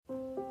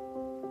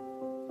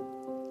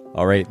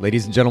All right,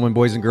 ladies and gentlemen,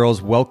 boys and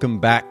girls, welcome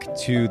back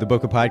to the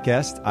Bokeh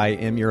Podcast. I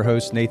am your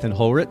host, Nathan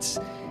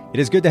Holritz. It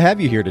is good to have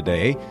you here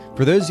today.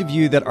 For those of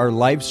you that are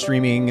live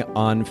streaming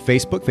on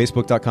Facebook,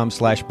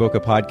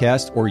 facebook.com/Bokeh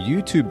Podcast or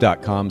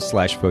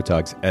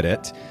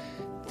youtube.com/PhotogsEdit,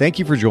 thank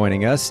you for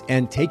joining us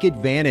and take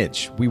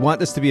advantage. We want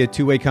this to be a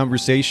two-way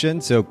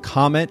conversation, so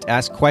comment,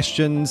 ask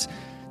questions,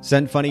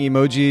 send funny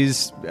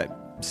emojis,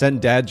 send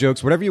dad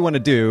jokes, whatever you want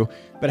to do,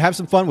 but have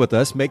some fun with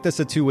us. Make this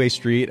a two-way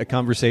street, a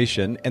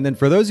conversation. And then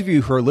for those of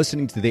you who are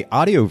listening to the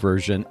audio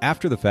version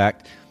after the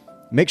fact,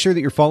 make sure that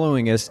you're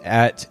following us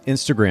at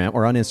Instagram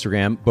or on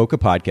Instagram, Bokeh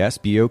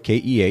Podcast,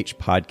 B-O-K-E-H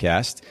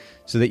Podcast,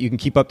 so that you can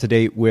keep up to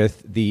date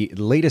with the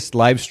latest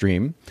live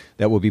stream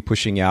that we'll be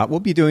pushing out. We'll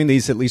be doing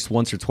these at least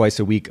once or twice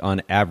a week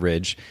on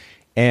average.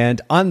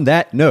 And on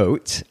that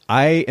note,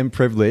 I am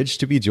privileged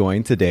to be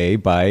joined today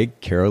by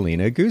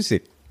Carolina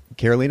Guzik.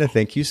 Carolina,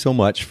 thank you so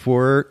much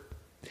for,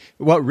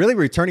 really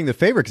returning the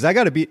favor, because I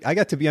got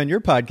to be on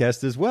your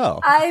podcast as well.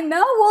 I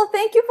know. Well,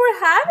 thank you for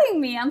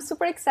having me. I'm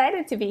super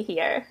excited to be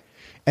here.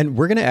 And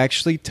we're going to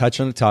actually touch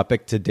on a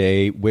topic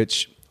today,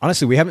 which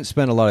honestly, we haven't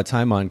spent a lot of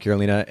time on,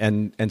 Carolina.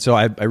 And so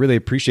I really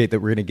appreciate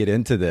that we're going to get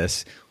into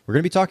this. We're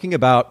going to be talking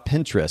about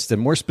Pinterest,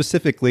 and more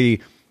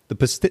specifically,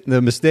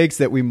 the mistakes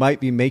that we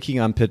might be making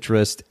on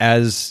Pinterest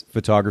as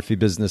photography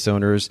business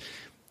owners.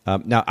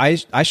 Now,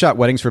 I shot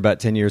weddings for about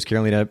 10 years,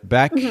 Carolina.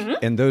 Back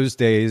in those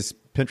days,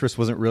 Pinterest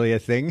wasn't really a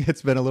thing.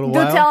 It's been a little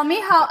while. Do tell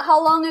me,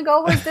 how long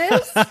ago was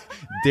this?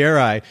 Dare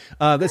I?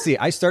 Let's see.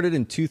 I started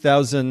in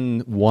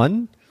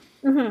 2001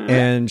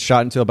 and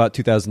shot until about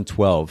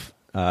 2012.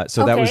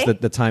 So that was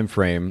the time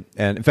frame.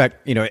 And in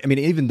fact,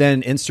 even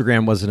then,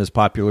 Instagram wasn't as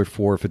popular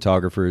for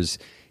photographers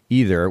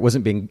either. It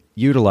wasn't being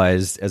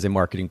utilized as a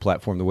marketing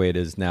platform the way it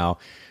is now.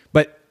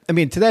 But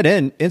to that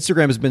end,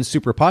 Instagram has been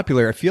super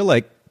popular. I feel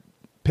like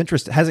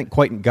Pinterest hasn't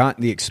quite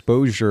gotten the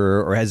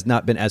exposure or has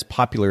not been as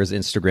popular as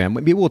Instagram.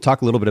 Maybe we'll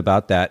talk a little bit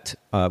about that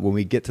when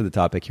we get to the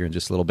topic here in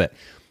just a little bit.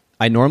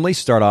 I normally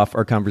start off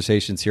our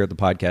conversations here at the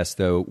podcast,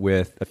 though,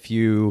 with a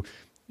few,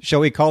 shall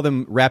we call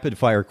them rapid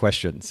fire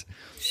questions?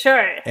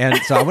 Sure. And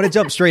so I want to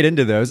jump straight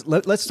into those.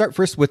 Let's start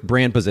first with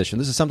brand position.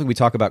 This is something we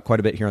talk about quite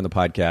a bit here on the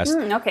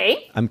podcast.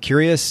 Okay. I'm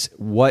curious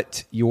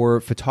what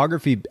your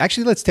photography,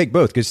 actually, let's take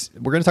both, because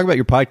we're going to talk about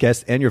your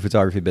podcast and your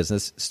photography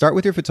business. Start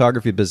with your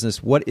photography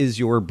business. What is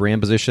your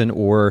brand position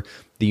or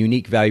the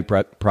unique value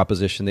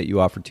proposition that you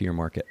offer to your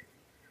market?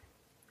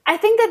 I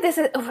think that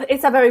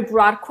it's a very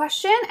broad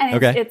question,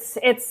 and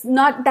it's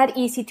not that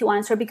easy to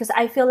answer, because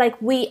I feel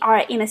like we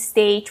are in a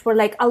stage where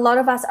a lot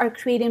of us are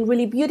creating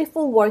really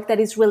beautiful work that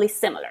is really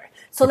similar.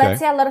 So let's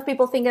say a lot of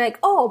people think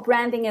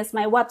branding is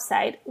my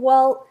website.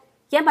 Well,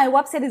 yeah, my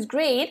website is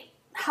great.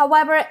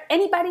 However,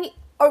 anybody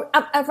or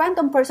a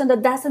random person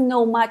that doesn't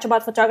know much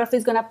about photography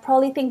is going to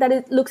probably think that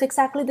it looks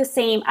exactly the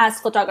same as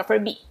photographer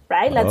B,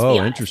 right? Let's be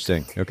honest.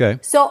 Interesting. Okay.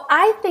 So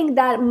I think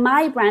that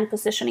my brand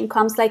positioning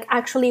comes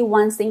actually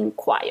once they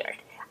inquired.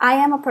 I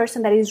am a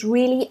person that is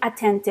really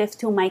attentive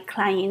to my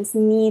clients'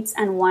 needs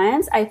and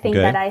wants. I think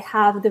that I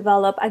have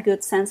developed a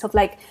good sense of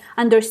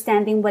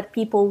understanding what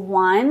people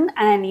want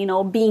and,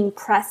 being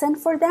present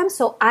for them.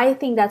 So I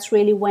think that's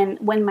really when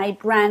my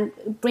brand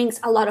brings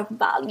a lot of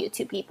value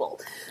to people.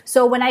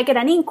 So when I get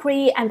an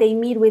inquiry and they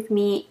meet with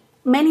me,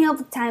 many of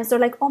the times they're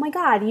like, oh my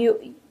God,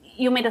 you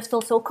made us feel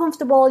so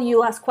comfortable.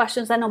 You asked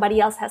questions that nobody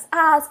else has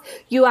asked.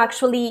 You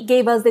actually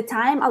gave us the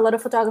time. A lot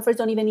of photographers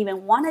don't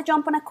even want to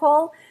jump on a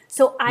call.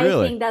 So I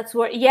think that's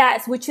where,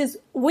 which is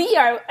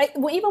weird.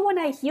 Even when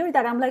I hear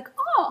that, I'm like,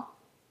 oh,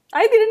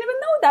 I didn't even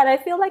know that. I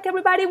feel like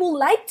everybody would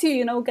like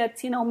to, get,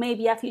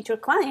 maybe a future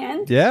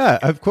client. Yeah,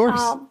 of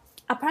course.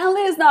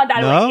 Apparently it's not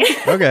that way.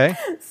 Okay.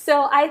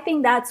 So I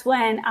think that's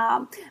when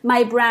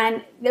my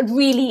brand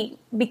really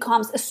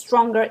becomes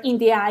stronger in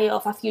the eye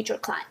of a future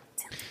client.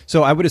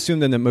 So I would assume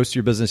then that most of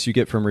your business you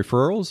get from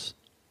referrals?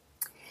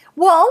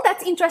 Well,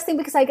 that's interesting,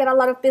 because I get a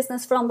lot of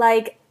business from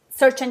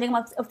search engine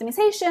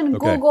optimization,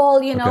 Google,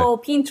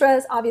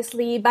 Pinterest,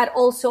 obviously, but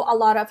also a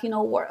lot of,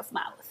 word of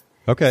mouth.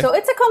 Okay. So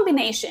it's a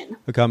combination.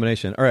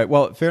 All right.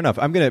 Well, fair enough.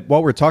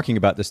 While we're talking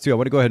about this too, I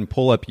want to go ahead and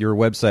pull up your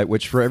website,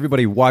 which for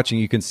everybody watching,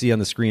 you can see on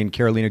the screen,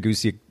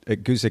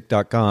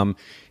 CarolinaGuzik.com.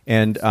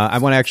 And I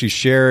want to actually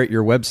share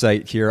your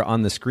website here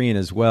on the screen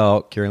as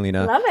well,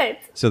 Carolina. Love it.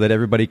 So that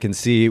everybody can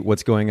see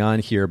what's going on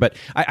here. But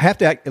I have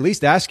to at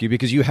least ask you,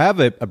 because you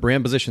have a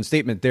brand position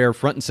statement there,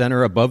 front and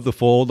center, above the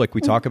fold, like we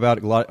talk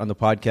about a lot on the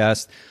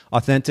podcast.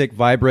 Authentic,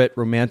 vibrant,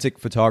 romantic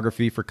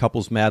photography for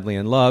couples madly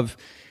in love.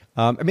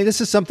 This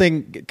is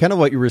something kind of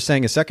what you were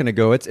saying a second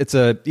ago. It's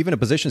even a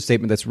position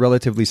statement that's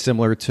relatively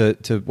similar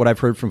to what I've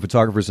heard from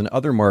photographers in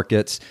other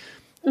markets.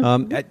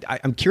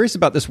 I'm curious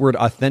about this word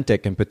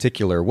authentic in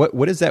particular.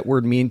 What does that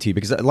word mean to you?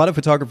 Because a lot of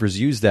photographers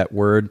use that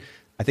word.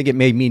 I think it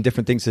may mean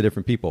different things to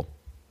different people.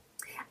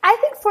 I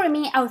think for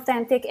me,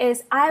 authentic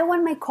is I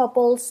want my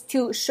couples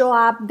to show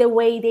up the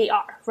way they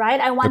are,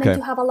 right? I want them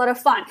to have a lot of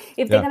fun.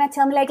 If they're going to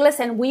tell me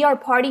listen, we are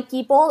party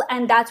people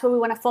and that's what we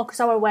want to focus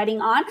our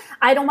wedding on.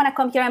 I don't want to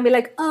come here and be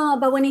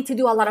but we need to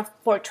do a lot of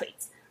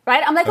portraits,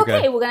 right? I'm like,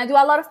 okay, we're going to do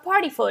a lot of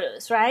party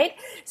photos, right?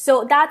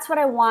 So that's what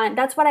I want.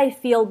 That's what I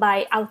feel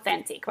by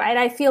authentic, right?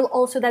 I feel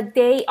also that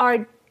they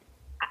are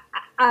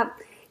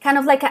kind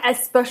of like a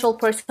special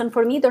person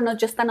for me. They're not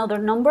just another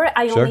number.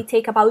 I only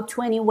take about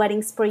 20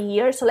 weddings per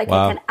year. So like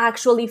I can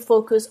actually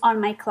focus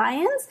on my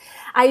clients.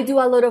 I do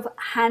a lot of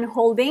hand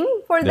holding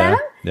for them.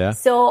 Yeah.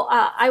 So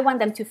I want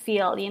them to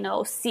feel,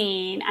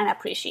 seen and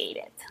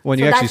appreciated. So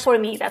that's for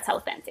me, that's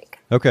authentic.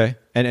 Okay.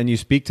 And you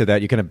speak to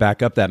that. You kind of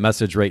back up that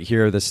message right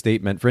here, the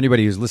statement. For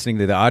anybody who's listening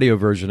to the audio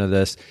version of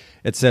this,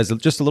 it says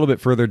just a little bit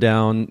further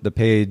down the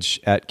page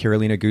at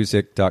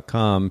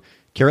CarolinaGuzik.com,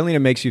 Carolina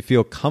makes you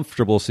feel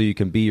comfortable so you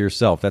can be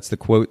yourself. That's the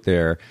quote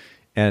there.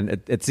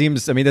 And it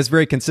seems, that's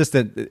very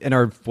consistent in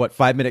our,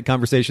 5-minute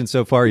conversation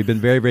so far. You've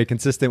been very, very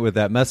consistent with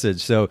that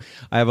message. So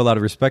I have a lot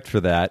of respect for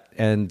that.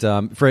 And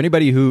for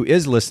anybody who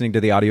is listening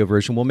to the audio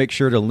version, we'll make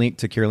sure to link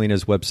to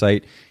Carolina's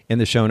website in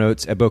the show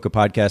notes at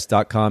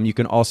bokehpodcast.com. You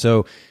can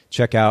also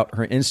check out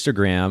her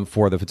Instagram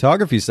for the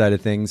photography side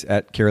of things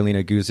at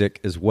Carolina Guzik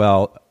as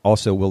well.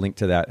 Also, we'll link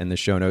to that in the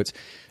show notes.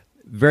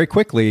 Very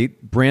quickly,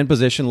 brand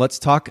position. Let's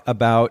talk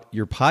about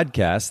your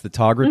podcast, The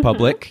Tog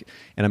Republic.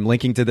 And I'm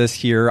linking to this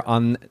here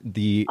on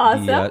the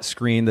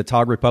screen,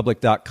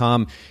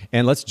 thetogrepublic.com.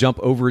 And let's jump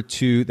over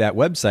to that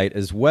website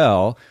as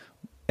well.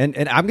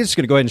 And I'm just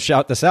going to go ahead and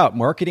shout this out.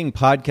 Marketing,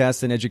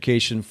 podcast, and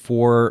education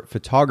for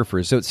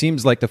photographers. So it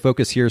seems like the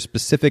focus here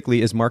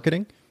specifically is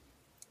marketing?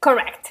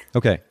 Correct.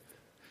 Okay.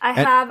 I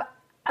have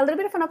a little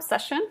bit of an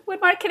obsession with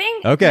marketing.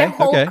 Okay. The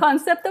whole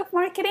concept of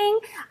marketing.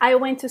 I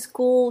went to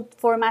school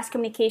for mass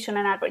communication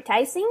and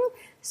advertising.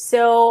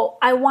 So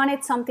I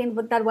wanted something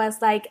that was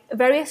like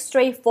very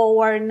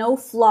straightforward, no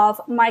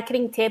fluff,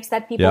 marketing tips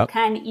that people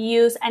can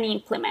use and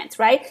implement,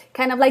 right?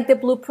 Kind of like the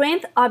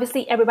blueprint.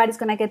 Obviously, everybody's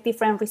going to get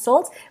different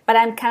results, but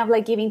I'm kind of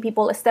like giving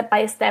people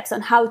step-by-steps on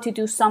how to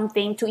do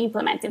something to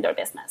implement in their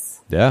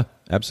business. Yeah,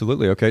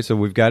 absolutely. Okay, so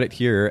we've got it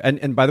here.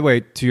 And by the way,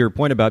 to your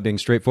point about being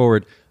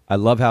straightforward, I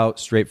love how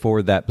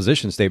straightforward that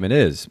position statement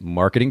is.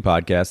 Marketing,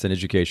 podcast, and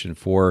education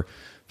for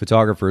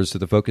photographers. So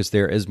the focus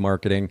there is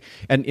marketing.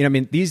 And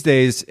these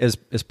days, as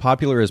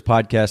popular as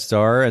podcasts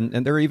are,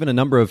 and there are even a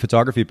number of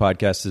photography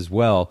podcasts as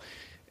well,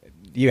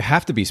 you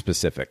have to be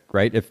specific,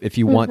 right? If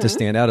you want to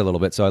stand out a little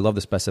bit. So I love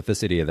the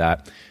specificity of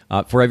that.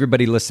 For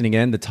everybody listening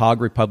in,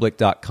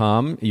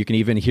 thetogrepublic.com. You can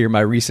even hear my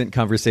recent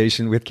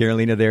conversation with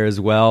Carolina there as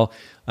well.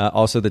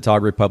 Also, the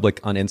Tog Republic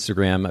on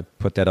Instagram. I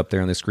put that up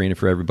there on the screen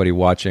for everybody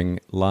watching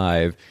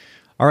live.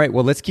 All right,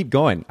 well, let's keep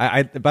going.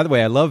 By the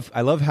way, I love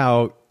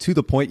how to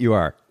the point you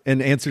are in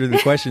answer to the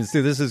questions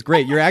too. This is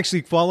great. You're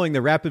actually following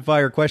the rapid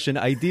fire question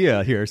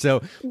idea here.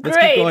 So let's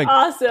keep going.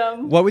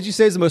 Awesome. What would you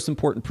say is the most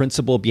important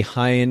principle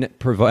behind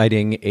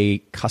providing a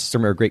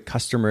great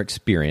customer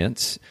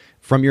experience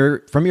from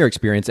your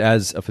experience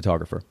as a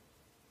photographer?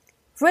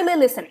 Really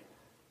listening.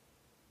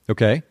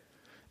 Okay.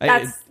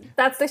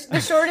 That's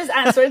the shortest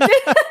answer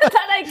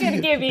that I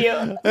can give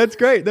you. That's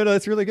great. No,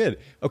 that's really good.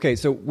 Okay,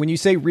 so when you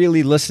say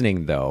really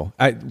listening, though,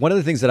 one of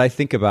the things that I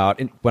think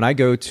about when I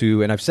go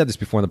to, and I've said this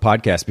before in the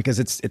podcast because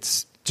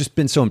it's just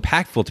been so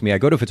impactful to me. I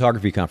go to a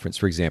photography conference,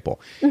 for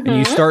example, and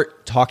you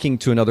start talking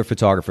to another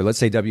photographer, let's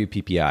say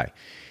WPPI.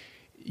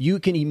 You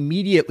can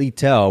immediately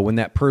tell when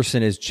that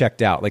person is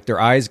checked out, like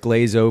their eyes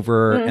glaze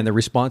over and the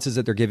responses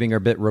that they're giving are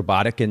a bit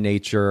robotic in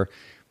nature.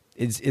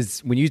 Is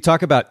when you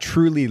talk about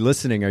truly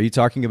listening, are you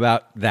talking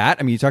about that?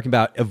 I mean, you're talking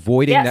about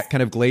avoiding that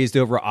kind of glazed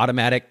over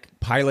automatic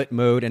pilot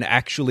mode and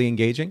actually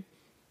engaging?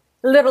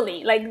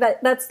 Literally, like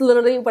that's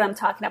literally what I'm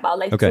talking about,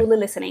 like truly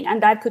listening.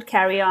 And that could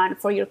carry on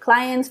for your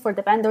clients, for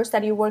the vendors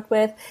that you work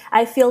with.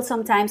 I feel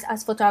sometimes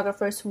as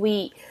photographers,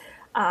 we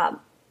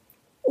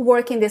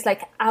work in this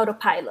like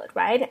autopilot,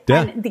 right?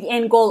 Yeah. And the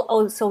end goal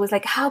also is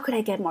like, how could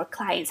I get more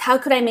clients? How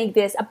could I make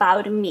this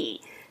about me?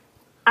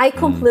 I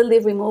completely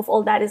remove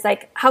all that. Is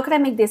like, how can I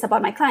make this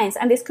about my clients?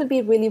 And this could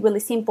be really,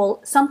 really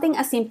simple. Something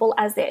as simple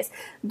as this.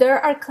 There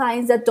are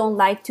clients that don't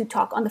like to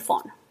talk on the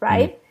phone,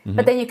 right?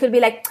 But then you could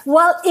be like,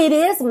 well, it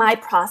is my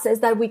process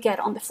that we get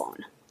on the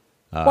phone.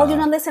 Well, you're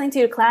not listening to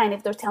your client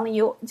if they're telling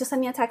you, just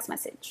send me a text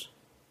message.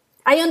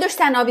 I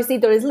understand, obviously,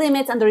 there is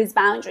limits and there is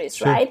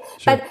boundaries, right?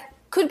 Sure. But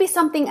could be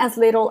something as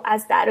little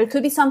as that. Or it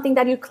could be something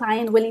that your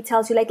client really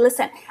tells you, like,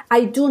 listen,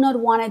 I do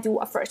not want to do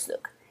a first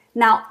look.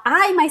 Now,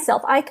 I,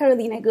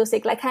 Carolina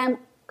Guzik, like I'm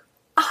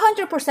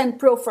 100%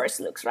 pro first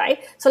looks,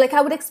 right? So like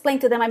I would explain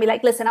to them, I'd be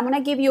like, listen, I'm going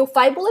to give you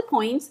 5 bullet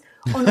points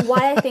on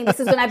why I think this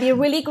is going to be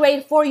really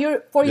great for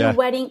your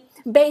wedding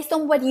based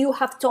on what you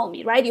have told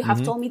me, right? You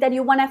have told me that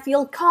you want to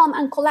feel calm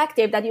and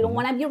collective, that you don't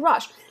want to be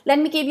rushed. Let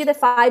me give you the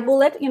 5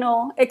 bullet,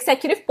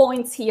 executive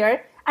points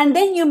here. And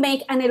then you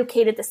make an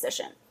educated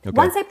decision. Okay.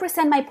 Once I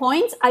present my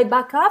points, I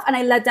back off and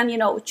I let them,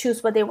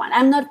 choose what they want.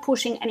 I'm not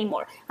pushing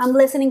anymore. I'm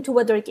listening to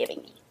what they're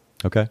giving me.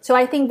 Okay. So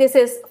I think this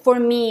is, for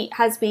me,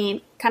 has been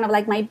kind of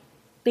like my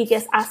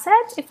biggest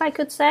asset, if I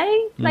could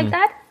say like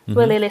that.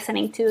 Really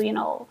listening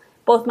to,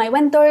 both my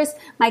vendors,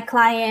 my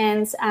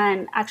clients,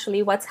 and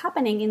actually what's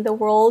happening in the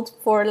world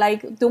for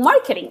do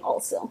marketing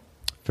also.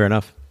 Fair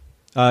enough.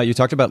 You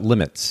talked about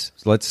limits.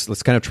 So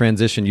let's kind of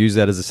transition, use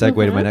that as a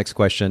segue to my next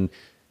question.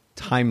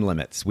 Time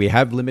limits. We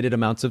have limited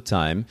amounts of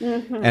time.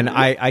 And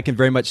I can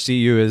very much see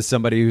you as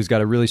somebody who's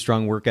got a really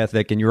strong work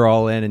ethic and you're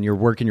all in and you're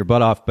working your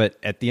butt off. But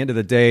at the end of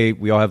the day,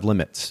 we all have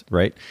limits,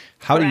 right?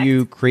 How do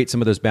you create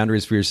some of those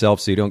boundaries for yourself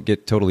so you don't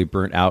get totally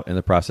burnt out in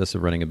the process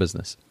of running a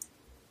business?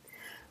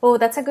 Oh,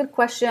 that's a good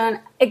question.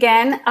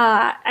 Again,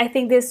 I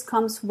think this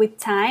comes with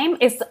time.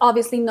 It's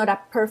obviously not a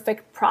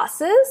perfect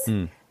process,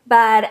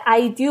 but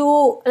I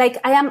do,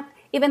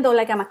 even though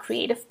I'm a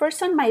creative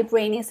person, my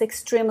brain is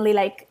extremely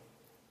like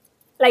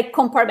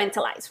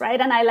compartmentalized, right?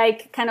 And I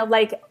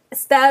like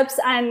steps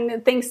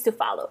and things to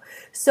follow.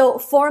 So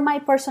for my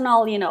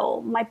personal,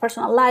 my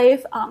personal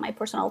life, my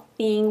personal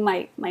being,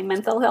 my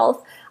mental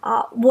health,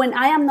 when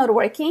I am not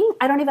working,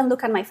 I don't even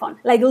look at my phone.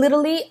 Like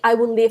literally, I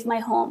will leave my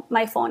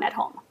phone at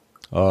home.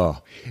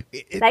 Oh,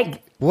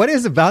 what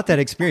is about that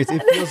experience?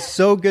 It feels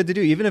so good to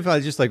do. Even if I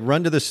just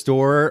run to the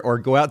store or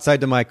go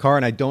outside to my car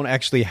and I don't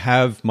actually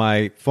have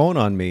my phone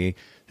on me,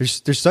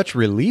 there's such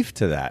relief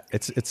to that.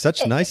 It's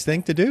such a nice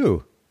thing to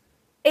do.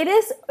 It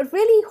is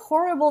really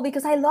horrible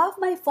because I love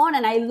my phone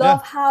and I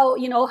love how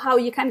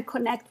you can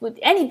connect with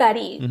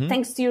anybody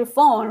thanks to your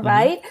phone,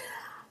 right?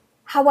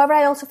 However,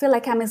 I also feel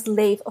like I'm a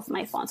slave of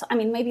my phone. So, I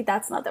mean, maybe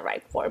that's not the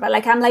right word, but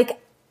I'm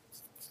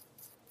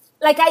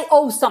I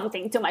owe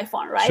something to my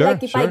phone, right? Sure,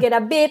 if I get a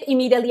beep,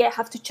 immediately I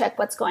have to check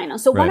what's going on.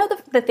 So one of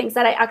the things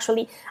that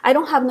I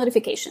don't have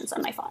notifications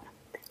on my phone.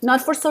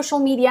 Not for social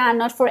media and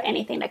not for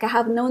anything. I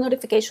have no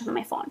notification on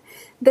my phone.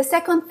 The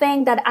second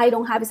thing that I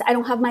don't have is I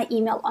don't have my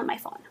email on my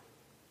phone.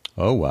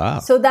 Oh, wow.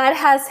 So that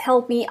has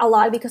helped me a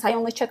lot because I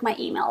only check my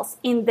emails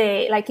in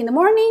the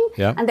morning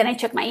and then I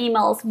check my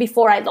emails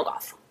before I log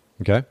off.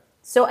 Okay.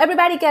 So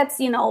everybody gets,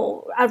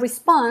 a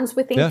response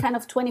within kind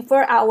of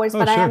 24 hours,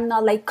 but I am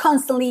not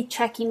constantly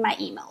checking my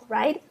email,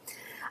 right?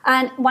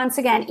 And once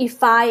again,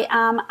 if I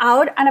am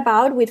out and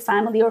about with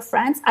family or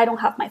friends, I don't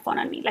have my phone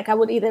on me. I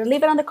would either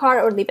leave it on the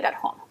car or leave it at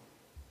home.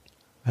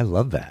 I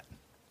love that.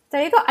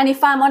 There you go. And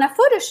if I'm on a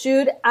photo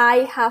shoot,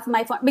 I have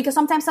my phone because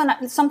sometimes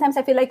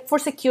I feel like for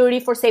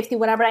security, for safety,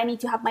 whatever, I need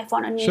to have my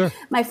phone on me. Sure.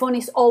 My phone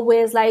is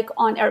always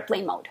on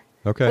airplane mode.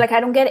 Okay. So, I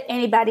don't get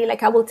anybody.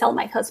 I will tell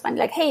my husband,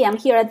 hey, I'm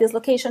here at this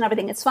location.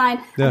 Everything is fine.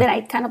 Yeah. And then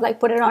I kind of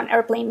put it on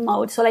airplane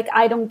mode. So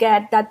I don't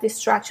get that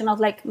distraction of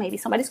maybe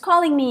somebody's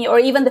calling me or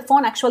even the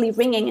phone actually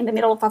ringing in the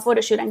middle of a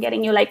photo shoot and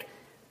getting you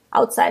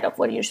outside of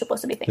what you're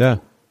supposed to be thinking. Yeah.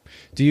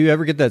 Do you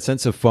ever get that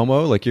sense of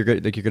FOMO, you're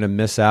going to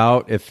miss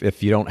out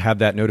if you don't have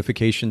that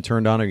notification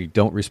turned on or you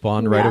don't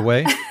respond right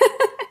away?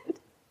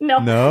 No,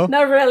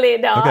 not really.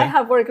 No, Okay. I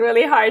have worked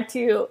really hard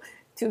to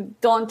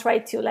don't try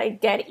to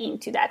get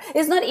into that.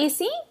 It's not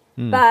easy,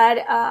 but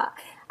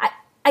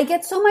I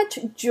get so much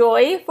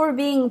joy for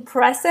being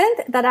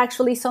present that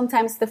actually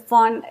sometimes the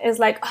phone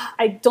is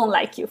I don't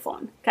like you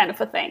phone kind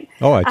of a thing.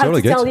 Oh, I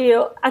totally get I have to tell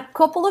you, a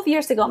couple of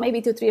years ago, maybe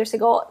 2-3 years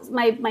ago,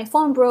 my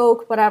phone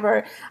broke,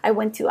 whatever. I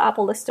went to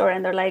Apple store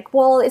and they're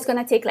well, it's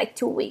going to take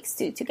 2 weeks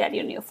to get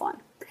your new phone.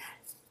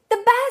 The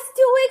best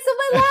 2 weeks of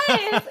my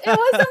life. It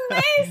was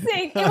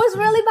amazing. It was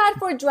really bad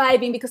for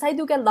driving because I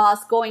do get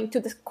lost going to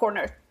the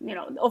corner,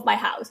 of my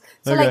house.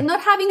 So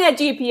not having a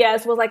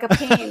GPS was a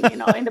pain,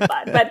 in the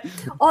butt. But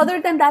other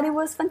than that, it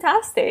was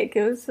fantastic.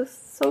 It was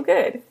just so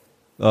good.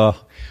 Oh,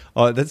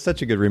 that's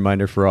such a good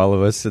reminder for all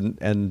of us.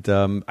 And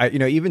I,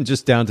 even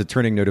just down to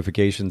turning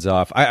notifications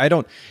off. I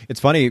don't, it's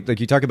funny,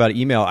 you talk about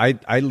email.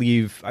 I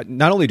leave,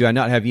 not only do I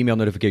not have email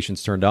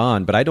notifications turned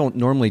on, but I don't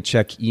normally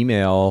check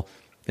email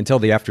until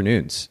the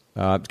afternoons.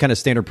 Kind of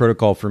standard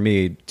protocol for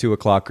me,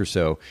 2:00 or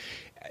so.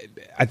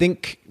 I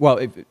think,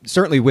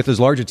 certainly with as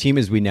large a team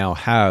as we now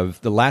have,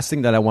 the last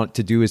thing that I want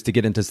to do is to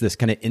get into this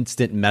kind of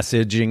instant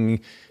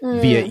messaging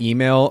via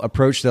email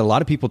approach that a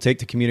lot of people take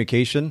to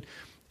communication.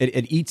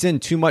 It eats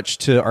in too much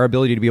to our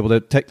ability to be able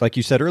to, like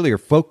you said earlier,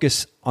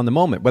 focus on the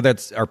moment, whether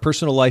it's our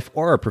personal life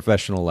or our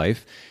professional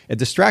life. It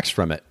distracts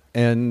from it.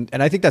 And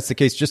I think that's the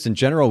case just in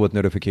general with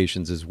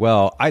notifications as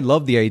well. I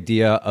love the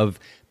idea of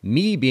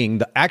me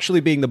actually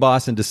being the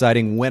boss and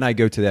deciding when I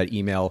go to that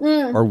email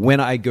or when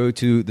I go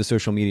to the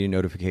social media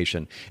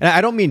notification. And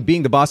I don't mean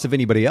being the boss of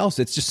anybody else.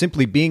 It's just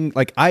simply being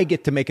I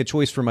get to make a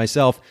choice for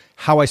myself,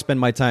 how I spend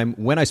my time,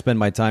 when I spend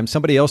my time.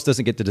 Somebody else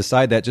doesn't get to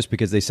decide that just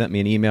because they sent me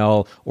an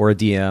email or a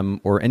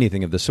DM or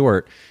anything of the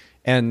sort.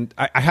 And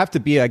I have to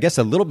be, I guess,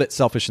 a little bit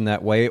selfish in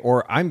that way,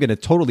 or I'm going to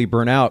totally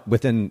burn out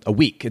within a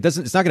week.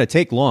 It's not going to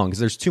take long because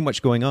there's too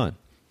much going on.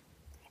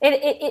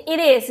 It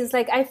is. It's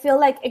I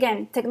feel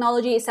again,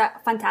 technology is a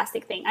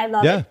fantastic thing. I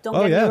love it. Don't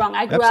get me wrong.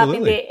 I grew up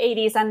in the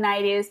 80s and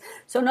 90s.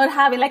 So not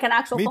having an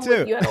actual phone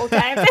with you at all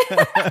times.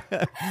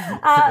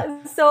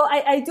 So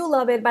I do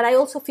love it. But I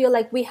also feel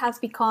we have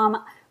become,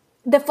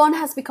 the phone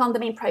has become the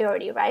main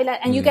priority, right?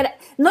 And you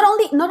get not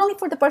only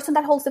for the person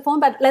that holds the phone,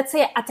 but let's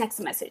say a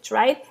text message,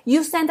 right?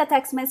 You send a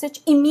text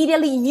message,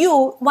 immediately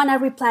you want to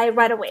reply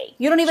right away.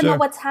 You don't even know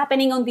what's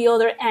happening on the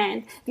other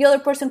end. The other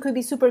person could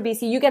be super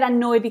busy. You get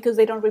annoyed because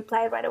they don't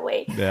reply right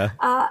away. Yeah.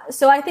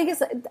 So I think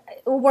it's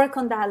work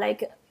on that.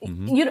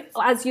 You,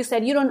 as you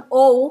said, you don't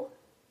owe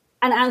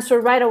an answer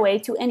right away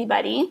to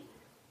anybody.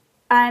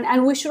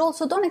 And we should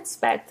also don't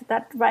expect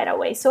that right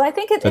away. So I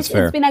think it's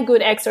been a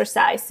good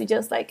exercise to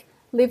just like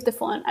leave the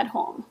phone at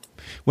home.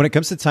 When it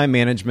comes to time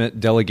management,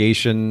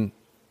 delegation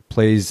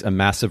plays a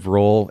massive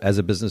role as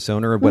a business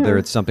owner, whether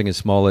it's something as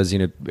small as,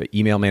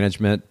 email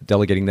management,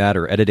 delegating that,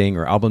 or editing,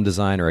 or album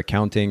design, or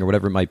accounting, or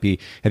whatever it might be.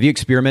 Have you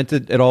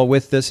experimented at all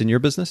with this in your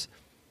business?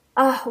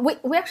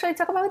 We actually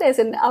talk about this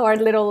in our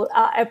little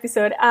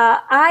episode.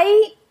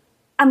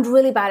 I'm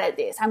really bad at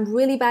this. I'm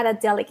really bad at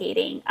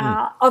delegating.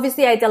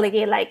 Obviously, I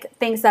delegate like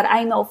things that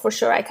I know for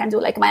sure I can do,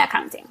 like my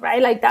accounting,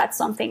 right? Like that's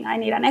something I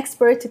need an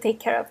expert to take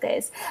care of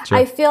this. Sure.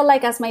 I feel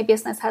like as my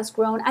business has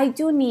grown, I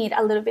do need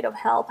a little bit of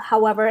help.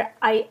 However,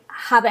 I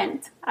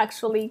haven't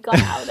actually gone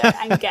out there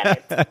and get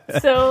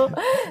it. So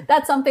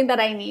that's something that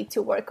I need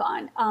to work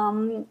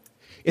on.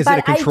 Is it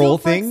a control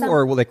thing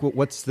or like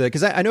what's the,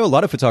 because I know a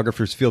lot of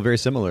photographers feel very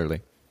similarly.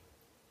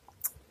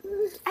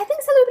 I think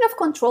it's a little bit of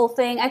control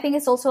thing. I think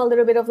it's also a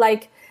little bit of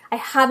like, I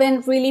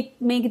haven't really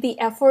made the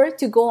effort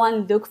to go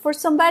and look for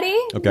somebody.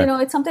 Okay.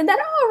 It's something that,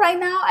 right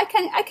now I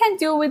can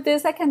do with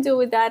this, I can do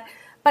with that.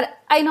 But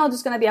I know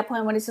there's going to be a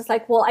point when it's just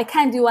like, well, I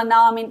can't do, and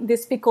now I'm in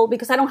this pickle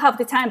because I don't have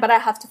the time, but I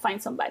have to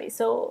find somebody.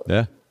 So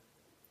yeah.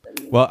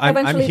 Well,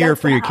 I'm here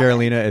for you,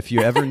 Carolina, if you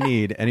ever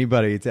need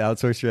anybody to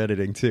outsource your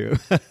editing too.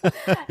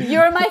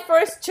 You're my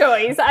first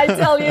choice. I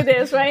tell you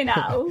this right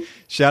now.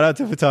 Shout out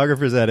to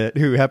Photographers Edit,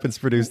 who happens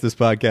to produce this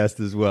podcast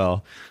as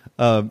well.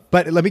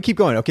 But let me keep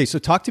going. Okay, so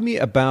talk to me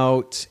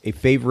about a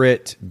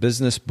favorite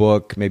business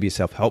book, maybe a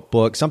self-help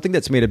book, something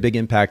that's made a big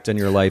impact on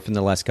your life in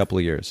the last couple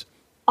of years.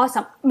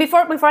 Awesome.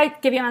 Before I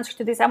give you an answer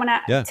to this, I want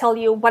to tell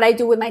you what I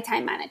do with my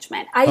time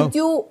management. I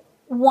do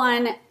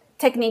one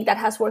technique that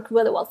has worked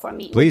really well for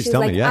me. Please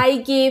tell me. I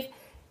give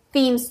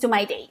themes to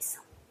my days.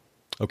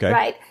 Okay.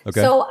 Right.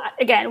 Okay. So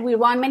again, we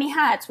run many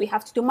hats. We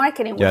have to do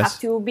marketing. We have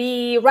to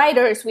be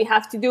writers. We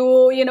have to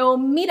do,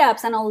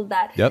 meetups and all of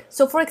that. Yep.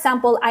 So for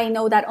example, I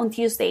know that on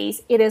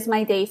Tuesdays, it is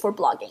my day for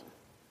blogging.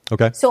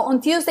 Okay. So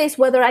on Tuesdays,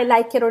 whether I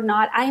like it or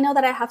not, I know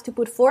that I have to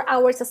put 4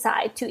 hours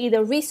aside to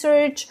either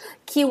research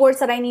keywords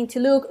that I need to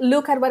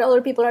look at what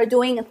other people are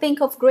doing, and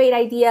think of great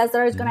ideas that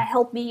are going to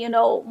help me,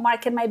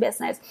 market my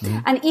business.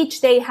 And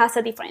each day has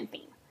a different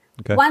theme.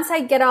 Okay. Once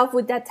I get off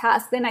with that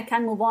task, then I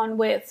can move on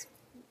with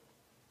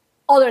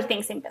other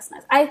things in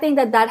business. I think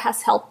that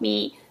has helped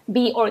me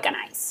be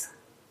organized.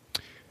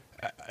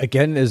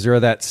 Again, is there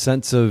that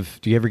sense of,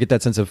 do you ever get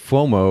that sense of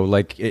FOMO?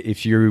 Like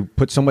if you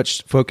put so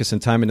much focus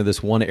and time into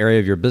this one area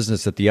of your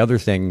business that the other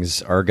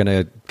things are going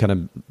to kind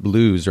of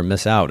lose or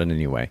miss out in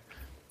any way?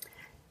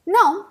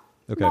 No.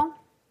 Okay. No.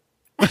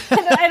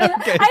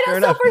 I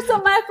don't suffer so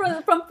much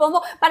from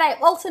FOMO, but I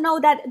also know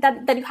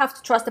that you have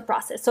to trust the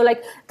process. So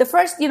like the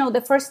first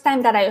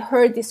time that I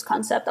heard this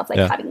concept of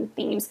having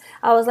themes,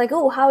 I was like,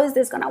 oh, how is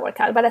this going to work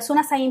out? But as soon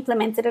as I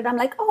implemented it, I'm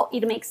like, oh,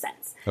 it makes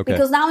sense. Okay.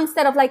 Because now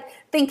instead of like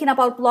thinking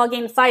about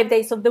blogging 5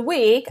 days of the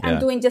week and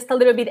doing just a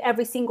little bit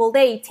every single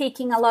day,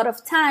 taking a lot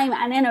of time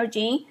and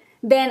energy,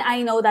 then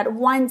I know that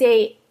one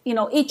day,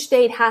 each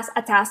day it has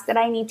a task that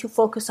I need to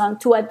focus on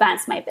to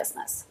advance my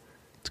business.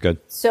 It's good.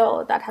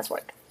 So that has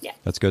worked. Yeah.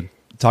 That's good.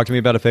 Talk to me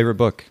about a favorite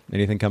book.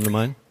 Anything come to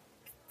mind?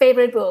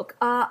 Favorite book.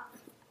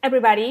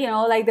 Everybody,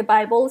 like the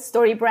Bible,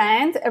 Story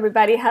Brand.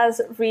 Everybody has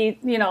read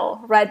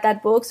that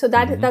book. So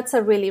that's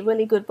a really,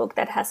 really good book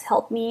that has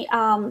helped me.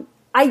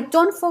 I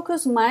don't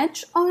focus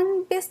much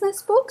on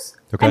business books.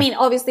 Okay. I mean,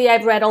 obviously,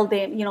 I've read all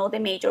the, the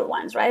major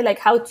ones, right? Like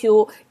How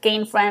to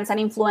Gain Friends and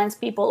Influence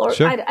People, or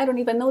sure. I don't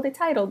even know the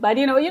title, but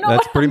you know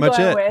that's what pretty I'm much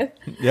going it.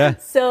 with. Yeah.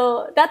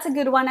 So that's a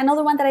good one.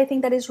 Another one that I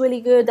think that is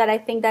really good that I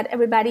think that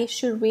everybody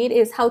should read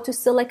is How to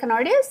Steal Like an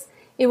Artist.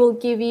 It will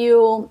give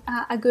you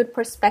a good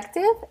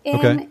perspective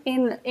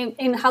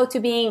in how to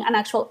being an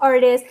actual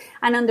artist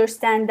and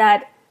understand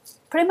that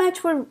pretty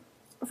much we're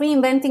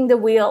reinventing the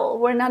wheel.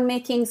 We're not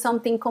making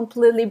something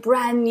completely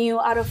brand new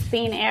out of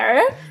thin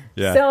air.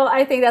 Yeah. So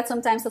I think that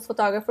sometimes as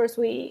photographers,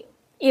 we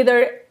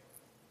either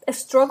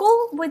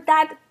struggle with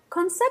that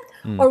concept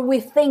or we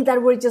think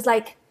that we're just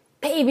like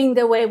paving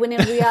the way when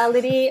in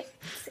reality,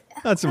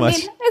 not so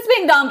much. It's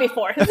been done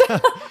before.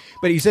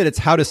 But you said it's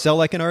How to Sell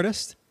Like an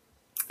Artist?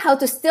 How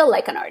to Steal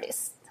Like an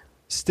Artist.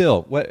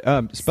 Still? What?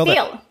 Spell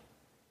steal.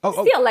 That.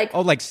 Steal,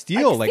 like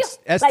steal, like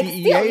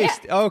S-T-E-A. Yeah.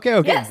 Oh, okay.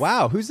 Yes.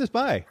 Wow. Who's this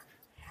by?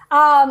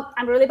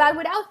 I'm really bad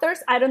with authors.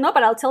 I don't know,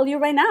 but I'll tell you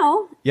right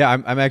now. Yeah,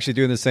 I'm actually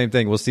doing the same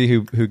thing. We'll see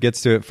who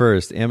gets to it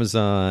first.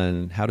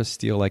 Amazon, How to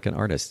Steal Like an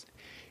Artist.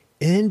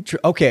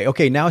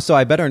 Okay. Now, so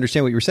I better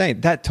understand what you were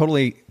saying. That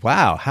totally,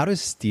 wow. How to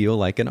Steal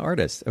Like an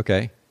Artist.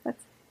 Okay.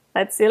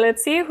 Let's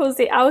see. Who's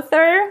the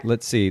author?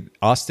 Let's see.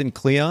 Austin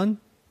Kleon?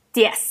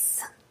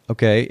 Yes.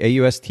 Okay.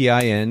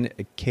 AUSTIN-KLEON.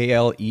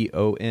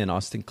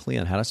 Austin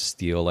Kleon. How to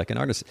Steal Like an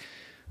Artist.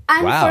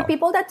 And wow. for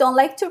people that don't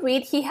like to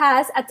read, he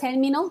has a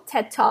 10-minute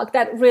TED Talk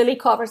that really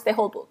covers the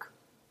whole book.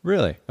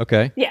 Really?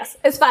 Okay. Yes,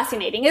 it's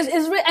fascinating.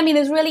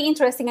 It's really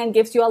interesting and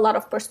gives you a lot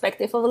of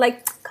perspective of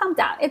like, calm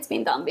down. It's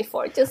been done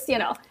before. Just,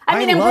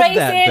 embrace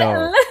it.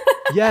 Though.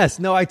 Yes.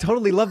 No, I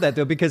totally love that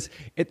though, because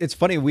it's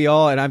funny. We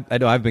all, and I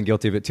know I've been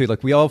guilty of it too.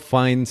 Like we all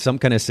find some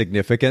kind of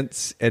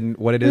significance in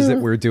what it is that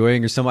we're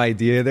doing or some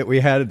idea that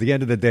we had. At the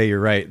end of the day, you're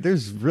right.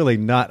 There's really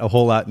not a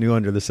whole lot new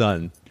under the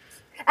sun.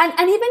 And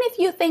even if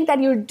you think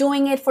that you're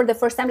doing it for the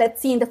first time,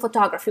 let's see in the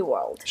photography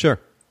world.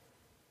 Sure.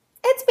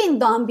 It's been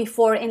done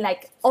before in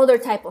like other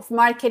type of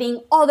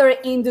marketing. Other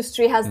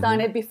industry has done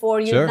it before.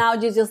 Now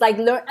you just like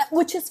learn,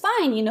 which is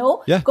fine,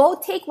 Yeah.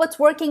 Go take what's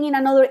working in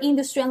another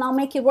industry and now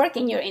make it work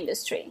in your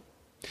industry.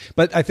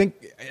 But I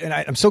think, and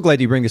I'm so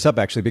glad you bring this up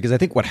actually, because I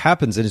think what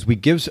happens is we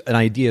give an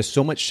idea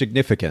so much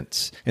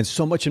significance and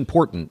so much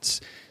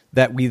importance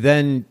that we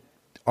then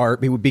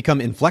we would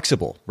become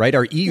inflexible, right?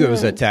 Our ego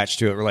is attached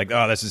to it. We're like,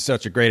 oh, this is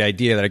such a great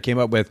idea that I came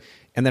up with.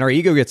 And then our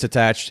ego gets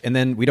attached and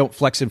then we don't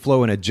flex and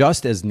flow and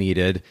adjust as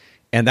needed.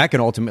 And that can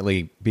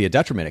ultimately be a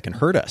detriment. It can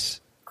hurt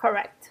us.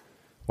 Correct.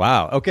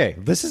 Wow. Okay.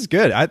 This is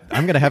good. I'm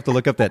going to have to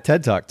look up that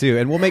TED Talk too.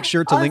 And we'll make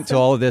sure to link to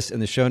all of this in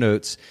the show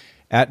notes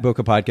at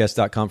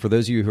bokehpodcast.com. For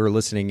those of you who are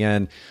listening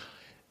in,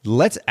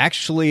 let's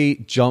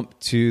actually jump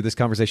to this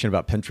conversation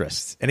about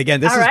Pinterest. And again,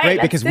 this is great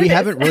because we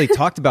haven't really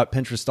talked about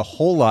Pinterest a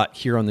whole lot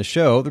here on the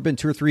show. There have been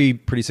 2 or 3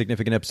 pretty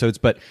significant episodes,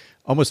 but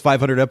almost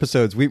 500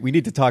 episodes. We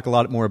need to talk a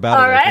lot more about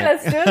it. All right,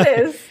 let's do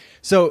this.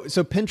 So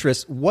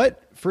Pinterest,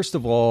 first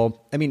of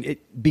all,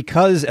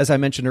 because as I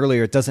mentioned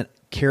earlier, it doesn't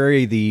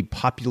carry the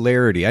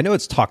popularity. I know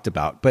it's talked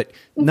about, but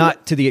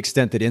not to the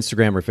extent that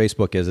Instagram or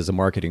Facebook is as a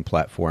marketing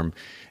platform.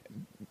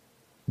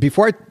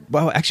 Before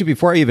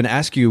I even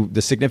ask you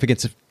the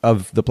significance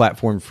of the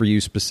platform for you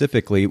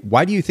specifically,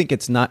 why do you think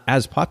it's not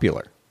as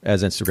popular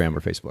as Instagram or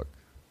Facebook?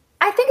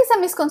 I think it's a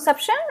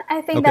misconception.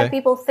 I think that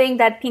people think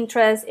that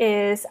Pinterest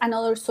is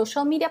another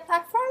social media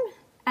platform.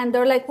 And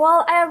they're like,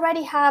 well, I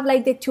already have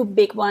like the 2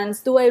 big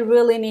ones. Do I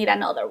really need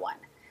another one?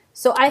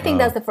 So I think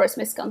that's the first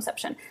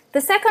misconception.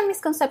 The second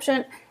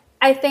misconception,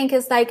 I think,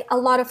 is like a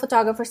lot of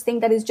photographers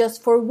think that it's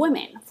just for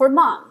women, for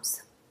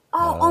moms.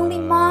 Only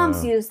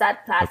moms use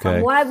that platform.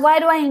 Okay. Why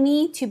do I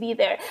need to be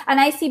there? And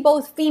I see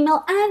both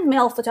female and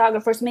male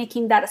photographers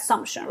making that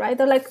assumption, right?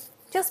 They're like,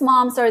 just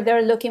moms are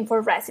there looking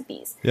for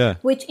recipes. Yeah.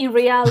 Which in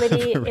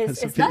reality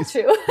is not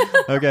true.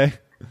 Okay.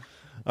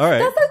 All right.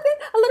 That's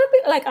a little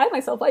bit like I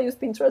myself, I use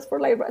Pinterest for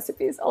like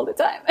recipes all the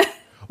time.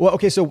 Well,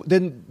 okay. So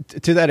then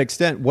to that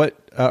extent,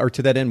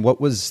 to that end, what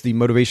was the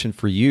motivation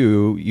for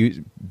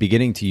you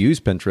beginning to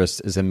use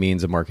Pinterest as a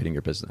means of marketing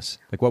your business?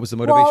 Like what was the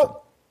motivation?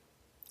 Well,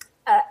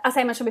 as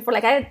I mentioned before,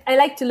 like I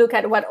like to look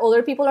at what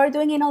other people are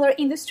doing in other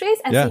industries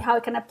and see how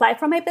it can apply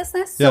for my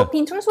business. So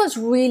Pinterest was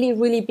really,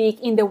 really big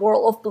in the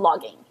world of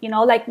blogging,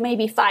 like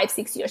maybe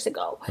 5-6 years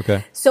ago.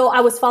 Okay. So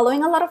I was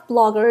following a lot of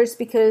bloggers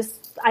because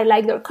I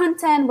like their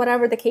content,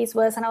 whatever the case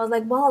was. And I was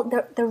like, well,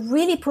 they're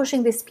really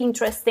pushing this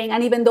Pinterest thing.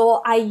 And even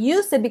though I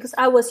used it because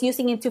I was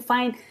using it to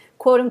find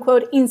quote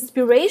unquote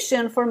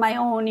inspiration for my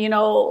own,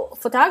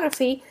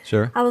 photography.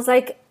 Sure. I was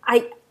like,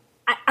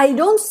 I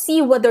don't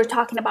see what they're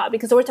talking about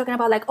because they were talking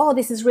about like, oh,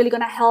 this is really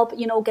going to help,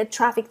 get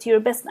traffic to your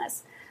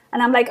business.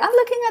 And I'm like, I'm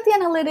looking at the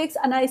analytics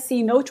and I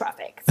see no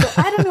traffic. So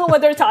I don't know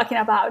what they're talking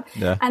about.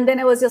 Yeah. And then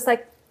it was just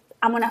like,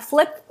 I'm going to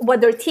flip what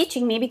they're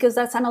teaching me because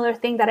that's another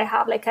thing that I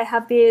have. Like I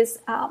have this,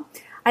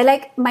 I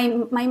like my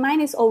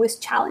mind is always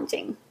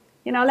challenging.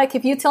 Like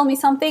if you tell me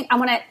something,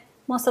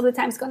 most of the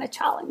time it's going to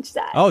challenge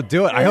that. Oh,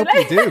 do it. I hope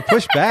you do.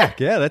 Push back.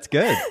 Yeah, that's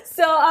good.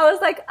 So I was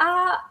like,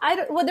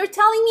 what they're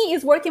telling me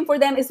is working for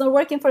them. It's not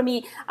working for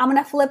me. I'm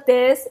going to flip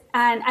this.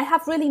 And I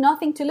have really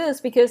nothing to lose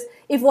because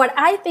if what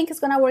I think is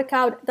going to work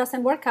out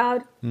doesn't work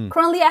out,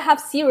 currently I have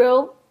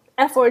 0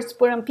 efforts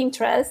put on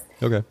Pinterest.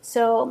 Okay.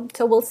 So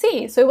we'll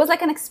see. So it was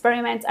like an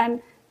experiment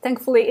and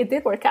thankfully it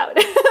did work out.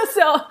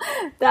 So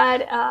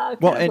that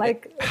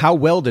how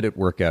well did it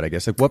work out, I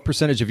guess? Like what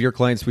percentage of your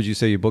clients would you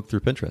say you booked through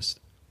Pinterest?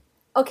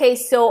 Okay,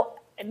 so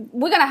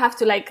we're going to have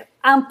to like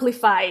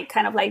amplify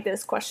kind of like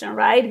this question,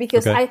 right?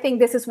 Because I think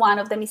this is one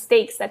of the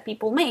mistakes that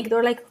people make.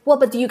 They're like, well,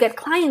 but do you get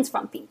clients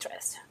from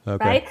Pinterest, right?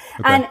 Okay.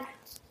 And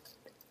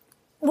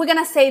we're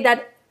going to say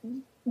that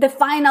the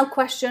final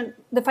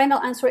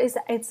answer is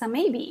it's a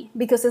maybe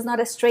because it's not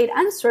a straight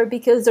answer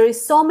because there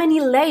is so many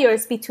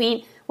layers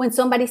between when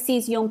somebody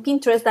sees you on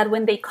Pinterest that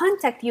when they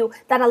contact you,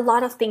 that a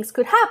lot of things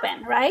could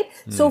happen, right?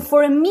 So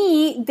for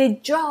me,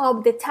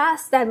 the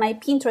task that my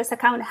Pinterest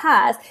account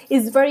has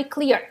is very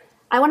clear.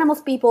 I want to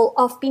move people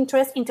off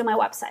Pinterest into my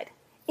website.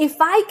 If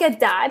I get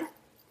that,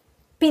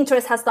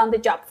 Pinterest has done the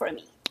job for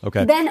me.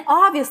 Okay. Then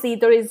obviously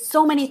there is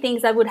so many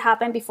things that would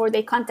happen before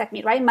they contact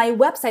me, right? My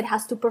website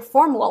has to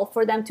perform well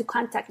for them to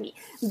contact me.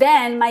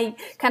 Then my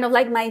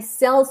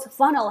sales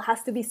funnel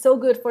has to be so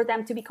good for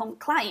them to become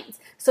clients.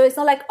 So it's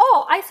not like,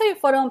 oh, I saw your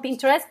photo on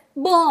Pinterest,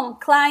 boom,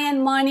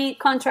 client, money,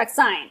 contract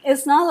signed.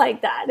 It's not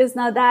like that. It's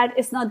not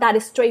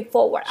that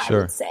straightforward, sure. I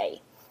would say.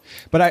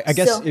 But I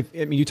guess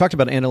you talked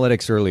about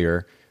analytics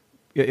earlier.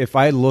 If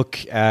I look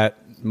at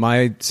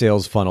my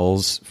sales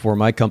funnels for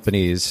my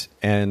companies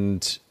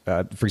and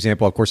for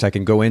example, of course, I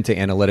can go into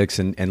analytics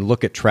and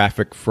look at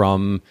traffic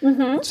from,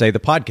 say, the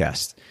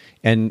podcast.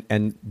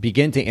 And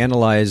begin to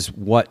analyze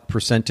what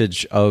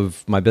percentage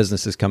of my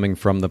business is coming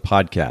from the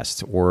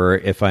podcast, or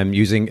if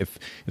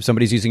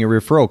somebody's using a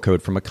referral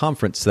code from a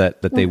conference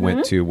that they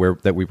went to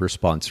that we were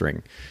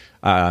sponsoring,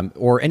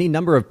 or any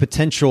number of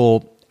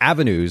potential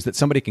avenues that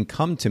somebody can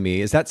come to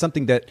me. Is that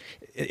something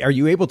are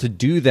you able to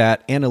do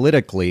that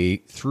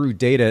analytically through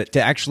data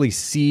to actually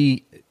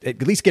see,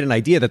 at least get an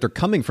idea that they're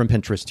coming from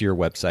Pinterest to your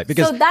website?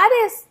 So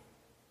that is,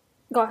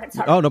 go ahead,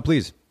 sorry. Oh, no,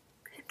 please.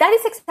 That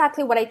is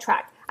exactly what I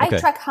track. Okay. I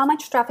track how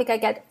much traffic I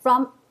get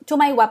to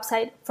my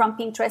website from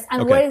Pinterest,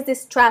 and where is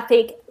this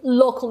traffic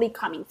locally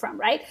coming from,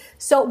 right?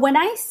 So when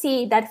I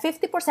see that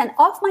 50%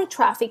 of my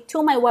traffic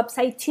to my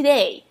website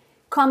today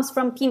comes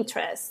from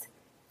Pinterest,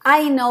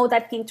 I know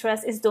that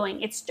Pinterest is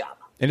doing its job.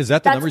 And is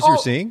that the numbers you're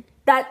seeing?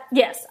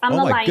 Yes, I'm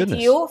not lying to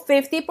you.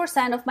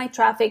 50% of my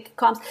traffic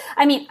comes.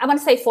 I mean, I want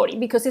to say 40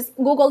 because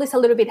Google is a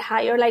little bit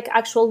higher. Like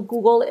actual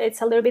Google,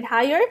 it's a little bit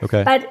higher.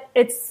 Okay. But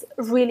it's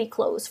really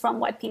close from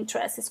what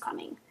Pinterest is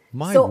coming.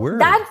 My word.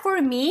 That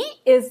for me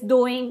is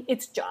doing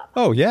its job.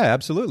 Oh yeah,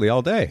 absolutely,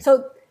 all day.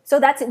 So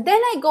that's it. Then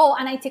I go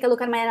and I take a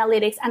look at my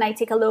analytics and I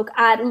take a look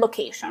at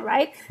location,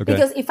 right? Okay.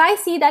 Because if I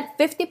see that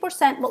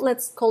 50%, well,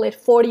 let's call it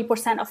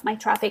 40% of my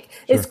traffic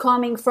is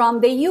coming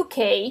from the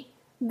UK,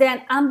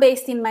 then I'm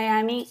based in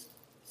Miami.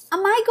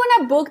 Am I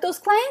going to book those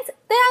clients?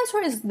 The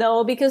answer is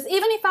no, because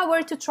even if I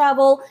were to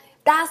travel,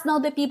 that's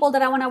not the people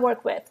that I want to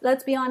work with.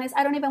 Let's be honest,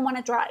 I don't even want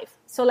to drive.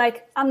 So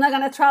I'm not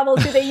going to travel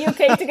to the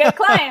UK to get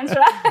clients,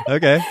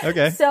 right?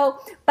 Okay. So,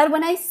 but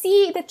when I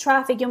see the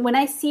traffic and when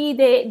I see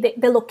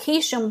the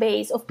location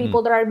base of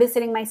people that are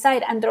visiting my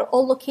site, and they're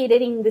all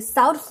located in the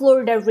South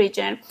Florida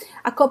region,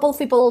 a couple of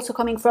people also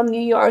coming from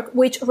New York,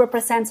 which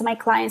represents my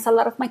clients. A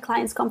lot of my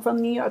clients come from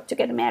New York to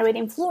get married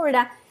in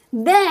Florida.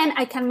 Then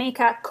I can make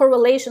a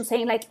correlation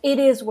saying it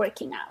is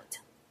working out,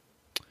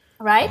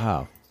 right?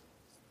 Wow.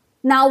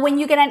 Now, when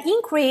you get an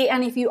inquiry,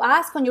 and if you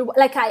ask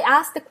I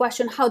ask the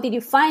question, how did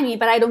you find me?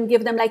 But I don't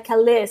give them a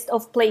list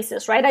of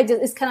places, right?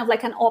 It's kind of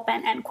like an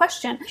open-end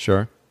question.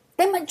 Sure.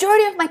 The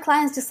majority of my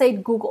clients just say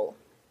Google.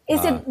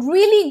 Is it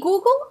really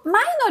Google?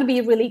 Might not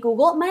be really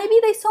Google. Maybe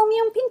they saw me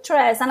on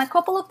Pinterest, and a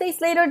couple of days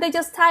later, they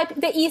just type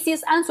the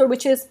easiest answer,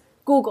 which is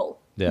Google,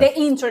 the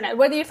internet.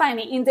 Where do you find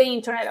me? In the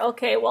internet.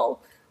 Okay,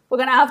 well, we're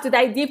going to have to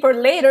dive deeper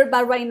later.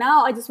 But right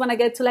now, I just want to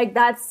get to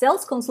that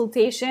sales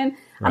consultation.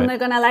 Right. I'm not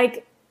going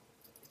to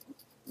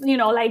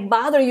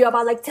bother you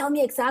about tell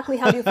me exactly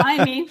how you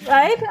find me,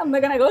 right? I'm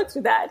not going to go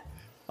through that.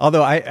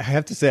 Although I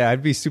have to say,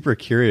 I'd be super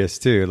curious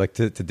too,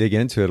 to dig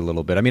into it a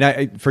little bit. I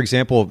mean, for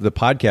example, the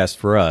podcast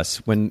for us,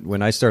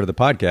 when I started the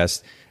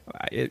podcast,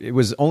 it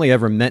was only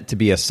ever meant to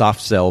be a soft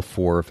sell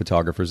for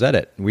Photographer's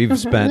Edit. We've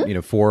spent,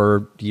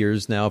 5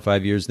 years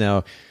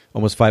now,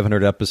 almost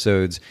 500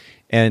 episodes.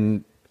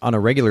 And on a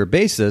regular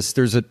basis,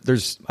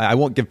 there's I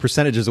won't give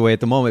percentages away at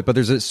the moment, but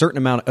there's a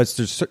certain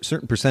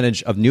certain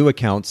percentage of new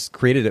accounts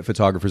created at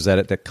Photographer's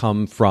Edit that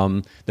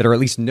are at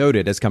least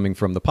noted as coming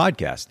from the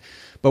podcast.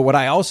 But what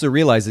I also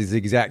realize is the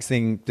exact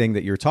same thing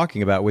that you're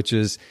talking about, which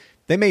is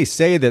they may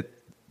say that,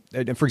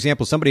 for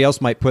example, somebody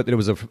else might put that it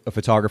was a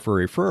photographer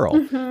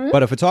referral,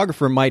 but a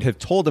photographer might have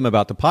told them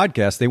about the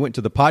podcast. They went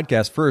to the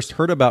podcast first,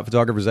 heard about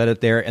Photographer's Edit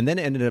there, and then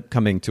ended up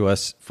coming to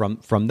us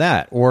from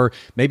that. Or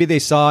maybe they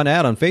saw an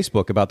ad on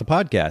Facebook about the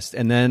podcast,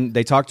 and then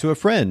they talked to a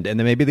friend, and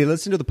then maybe they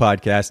listened to the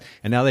podcast,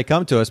 and now they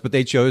come to us, but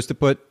they chose to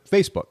put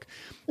Facebook.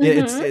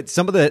 It's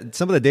some of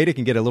the data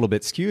can get a little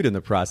bit skewed in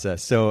the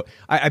process. So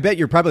I bet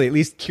you're probably at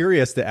least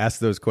curious to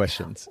ask those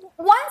questions.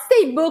 Once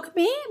they book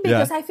me,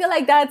 because I feel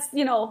like that's,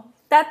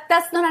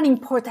 that's not an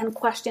important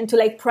question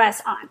to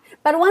press on.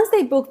 But once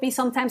they book me,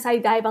 sometimes I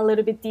dive a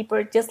little bit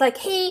deeper, just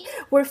hey,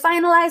 we're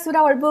finalized with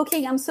our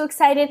booking. I'm so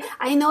excited.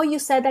 I know you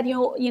said that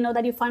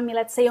that you found me,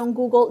 let's say on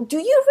Google. Do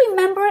you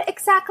remember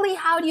exactly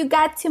how you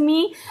got to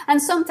me?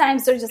 And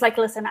sometimes they're just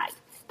listen, I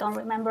don't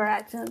remember.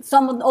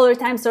 Some other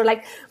times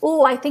they're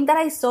oh, I think that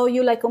I saw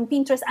you on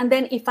Pinterest. And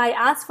then if I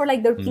ask for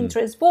their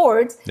Pinterest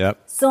boards,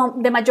 so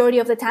the majority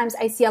of the times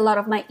I see a lot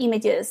of my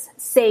images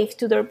saved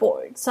to their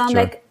board. So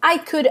I'm I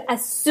could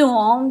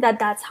assume that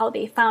that's how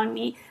they found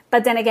me.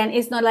 But then again,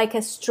 it's not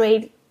a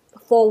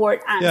straightforward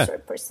answer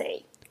per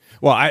se.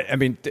 Well, I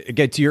mean,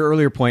 again, to your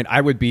earlier point,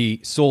 I would be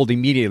sold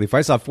immediately. If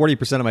I saw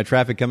 40% of my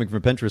traffic coming from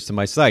Pinterest to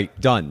my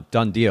site, done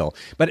deal.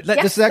 But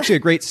this is actually a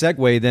great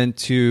segue then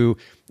to,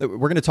 we're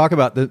going to talk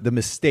about the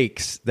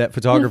mistakes that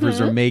photographers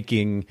are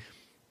making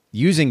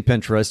using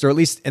Pinterest, or at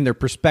least in their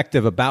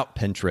perspective about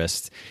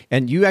Pinterest.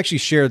 And you actually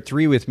shared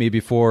 3 with me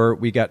before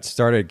we got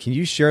started. Can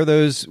you share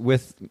those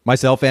with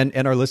myself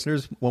and our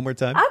listeners one more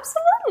time?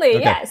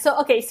 Absolutely, yeah.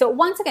 So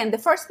once again, the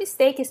first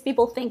mistake is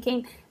people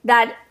thinking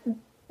that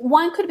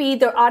one could be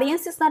their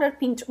audience is not a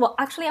Pinterest. Well,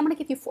 actually, I'm going to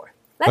give you 4.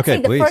 Let's say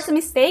the first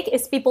mistake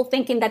is people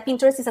thinking that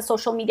Pinterest is a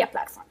social media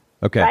platform.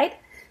 Okay. Right?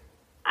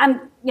 I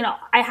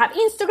have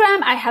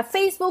Instagram, I have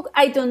Facebook.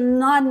 I do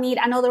not need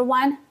another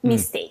one.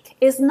 Mistake.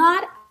 It's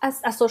not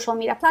a social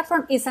media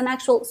platform. It's an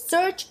actual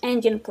search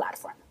engine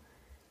platform.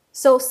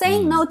 So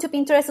saying no to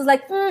Pinterest is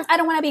like, I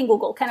don't want to be in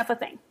Google kind of a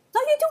thing. No,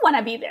 you do want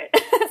to be there.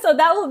 So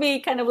that will be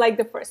kind of like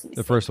the first mistake.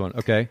 The first one.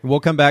 Okay. We'll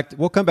come back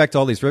to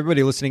all these. For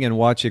everybody listening and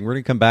watching, we're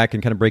going to come back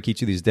and kind of break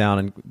each of these down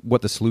and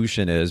what the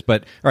solution is.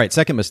 But all right,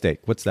 second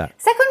mistake. What's that?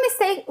 Second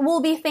mistake will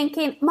be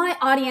thinking my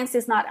audience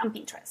is not on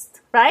Pinterest,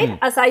 right?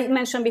 As I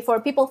mentioned before,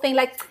 people think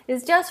like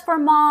it's just for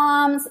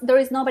moms. There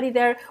is nobody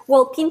there.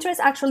 Well, Pinterest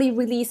actually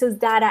releases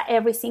data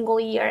every single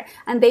year.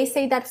 And they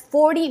say that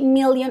 40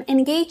 million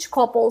engaged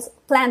couples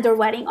plan their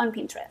wedding on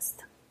Pinterest.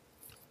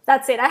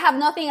 That's it. I have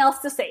nothing else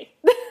to say.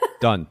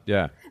 Done.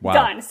 Yeah. Wow.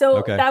 Done.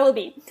 So that will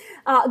be.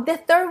 The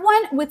third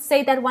one would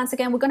say that once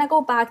again, we're going to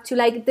go back to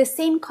like the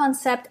same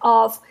concept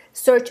of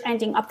search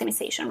engine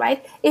optimization,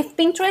 right? If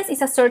Pinterest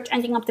is a search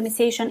engine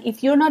optimization,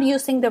 if you're not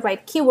using the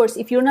right keywords,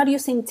 if you're not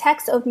using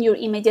text of your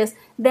images,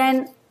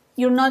 then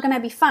you're not going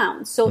to be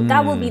found. So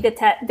that will be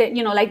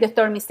the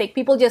third mistake.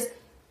 People just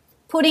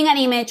putting an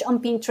image on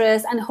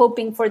Pinterest and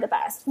hoping for the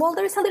best. Well,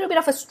 there's a little bit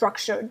of a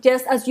structure,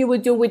 just as you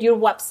would do with your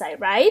website,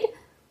 right?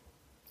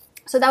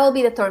 So that will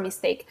be the third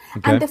mistake.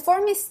 Okay. And the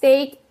fourth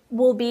mistake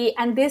will be,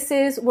 and this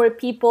is where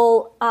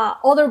people,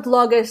 other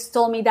bloggers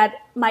told me that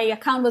my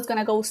account was going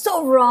to go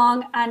so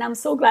wrong, and I'm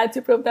so glad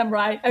to prove them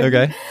right.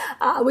 Okay.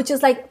 Which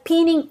is like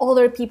pinning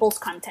other people's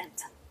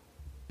content.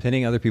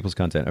 Pinning other people's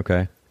content.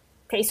 Okay.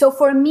 Okay. So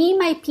for me,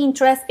 my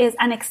Pinterest is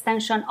an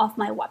extension of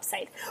my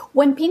website.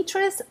 When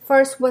Pinterest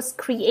first was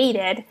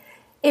created,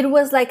 it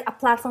was like a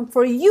platform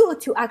for you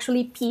to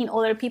actually pin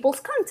other people's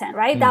content,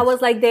 right? That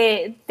was like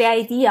the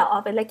idea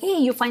of it. Like, hey,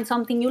 you find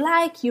something you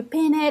like, you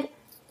pin it,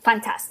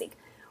 fantastic.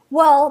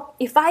 Well,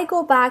 if I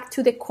go back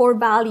to the core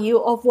value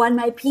of what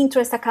my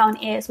Pinterest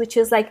account is, which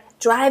is like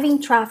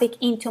driving traffic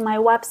into my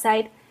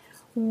website,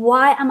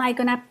 why am I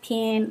gonna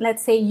pin,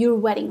 let's say, your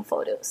wedding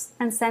photos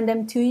and send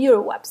them to your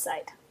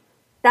website?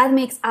 That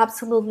makes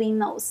absolutely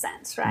no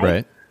sense, right?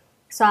 Right.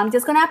 So I'm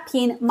just going to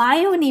pin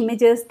my own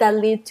images that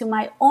lead to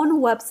my own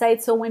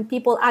website. So when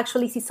people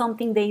actually see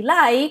something they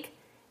like,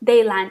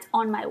 they land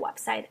on my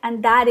website.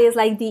 And that is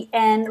like the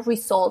end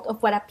result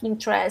of what a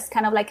Pinterest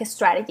kind of like a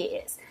strategy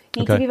is.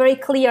 You need to be very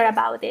clear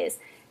about this.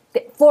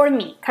 For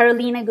me,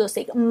 Carolina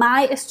Guzik,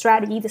 my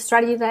strategy, the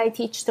strategy that I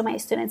teach to my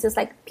students is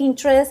like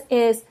Pinterest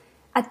is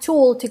a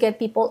tool to get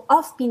people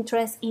off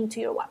Pinterest into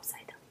your website.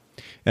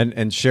 And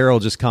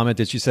Cheryl just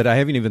commented, she said, I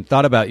haven't even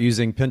thought about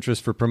using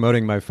Pinterest for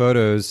promoting my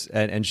photos.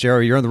 And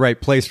Cheryl, you're in the right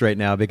place right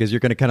now because you're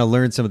going to kind of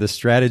learn some of the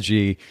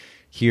strategy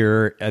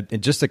here in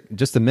just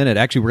a minute.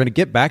 Actually, we're going to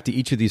get back to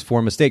each of these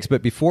four mistakes.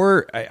 But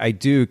before I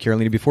do,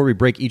 Carolina, before we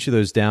break each of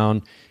those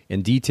down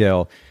in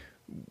detail,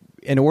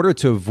 in order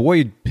to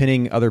avoid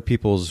pinning other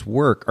people's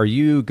work, are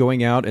you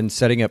going out and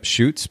setting up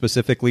shoots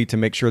specifically to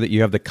make sure that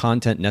you have the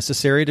content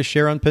necessary to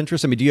share on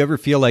Pinterest? I mean, do you ever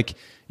feel like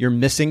you're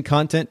missing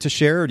content to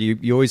share, or do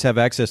you always have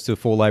access to a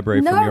full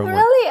library from your own work? No,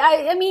 really.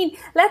 I mean,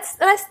 let's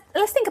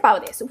think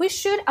about this. We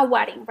shoot a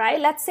wedding, right?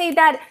 Let's say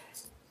that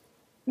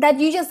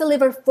you just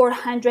delivered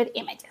 400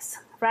 images,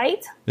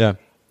 right? Yeah.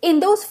 In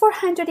those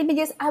 400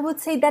 images, I would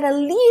say that at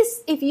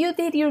least if you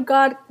did your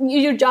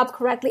job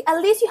correctly,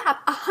 at least you have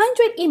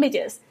 100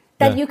 images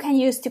that you can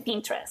use to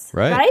Pinterest,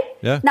 right?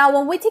 Yeah. Now,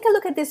 when we take a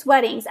look at these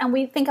weddings and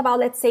we think about,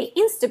 let's say,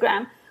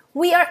 Instagram,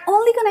 we are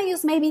only going to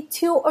use maybe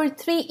 2 or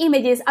 3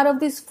 images out of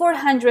these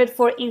 400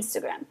 for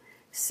Instagram.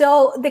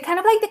 So the kind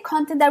of like the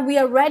content that we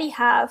already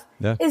have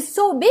is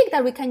so big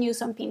that we can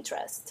use on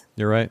Pinterest.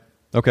 You're right.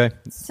 Okay.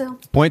 So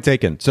point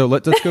taken. So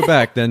let's go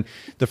back then.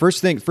 The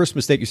first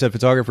mistake you said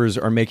photographers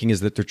are making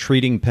is that they're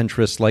treating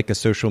Pinterest like a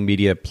social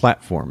media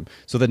platform.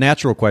 So the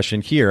natural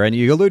question here, and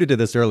you alluded to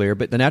this earlier,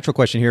 but the natural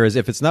question here is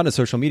if it's not a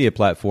social media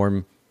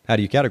platform, how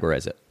do you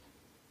categorize it?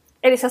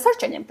 It is a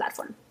search engine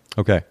platform.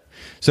 Okay.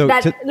 So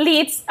that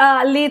leads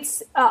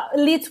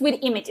with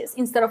images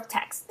instead of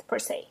text per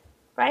se.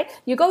 Right?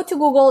 You go to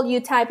Google, you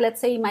type, let's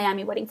say,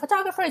 Miami wedding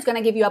photographer, it's going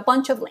to give you a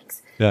bunch of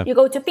links. Yeah. You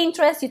go to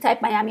Pinterest, you type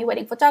Miami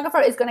wedding photographer,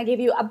 it's going to give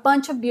you a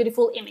bunch of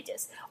beautiful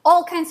images.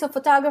 All kinds of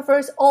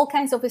photographers, all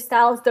kinds of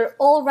styles, they're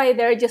all right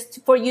there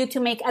just for you to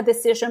make a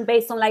decision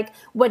based on like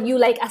what you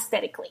like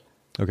aesthetically.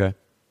 Okay.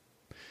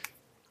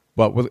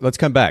 Well, let's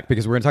come back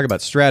because we're going to talk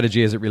about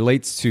strategy as it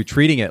relates to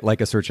treating it like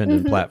a search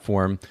engine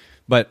platform.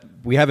 But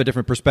we have a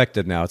different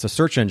perspective now. It's a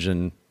search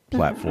engine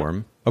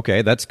platform.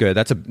 Okay, that's good.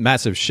 That's a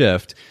massive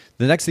shift.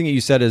 The next thing that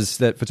you said is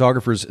that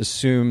photographers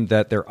assume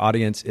that their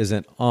audience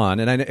isn't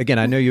on. And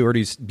I know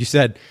you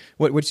said,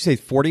 what did you say,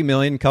 40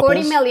 million couples?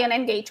 40 million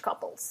engaged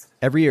couples.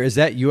 Every year. Is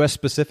that U.S.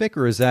 specific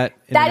or is that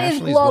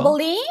internationally? That is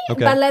globally,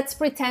 Okay. But let's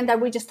pretend that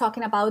we're just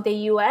talking about the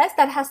U.S.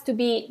 That has to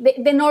be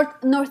the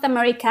North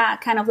America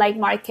kind of like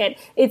market.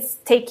 It's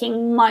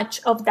taking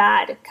much of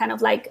that kind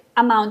of like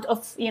amount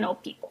of,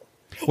 people.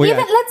 Well,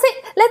 Even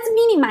let's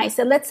minimize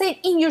it. Let's say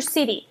in your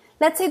city.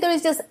 Let's say there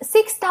is just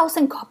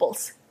 6,000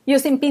 couples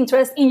using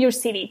Pinterest in your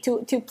city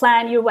to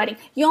plan your wedding.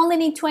 You only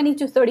need 20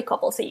 to 30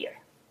 couples a year.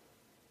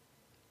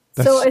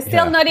 So it's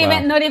still not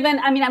even,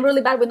 I mean, I'm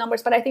really bad with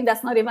numbers, but I think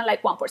that's not even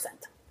like 1%.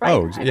 Right?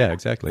 Oh, yeah,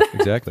 exactly.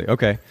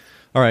 Okay.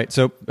 All right.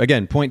 So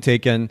again, point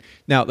taken.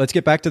 Now let's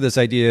get back to this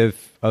idea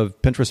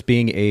of Pinterest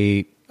being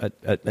a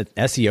an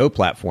SEO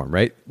platform,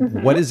 right?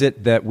 Mm-hmm. What is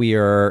it that we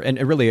are,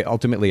 and really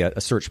ultimately a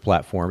search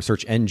platform,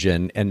 search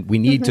engine, and we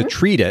need to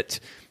treat it,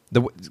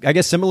 I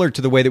guess, similar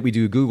to the way that we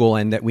do Google,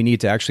 and that we need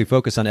to actually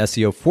focus on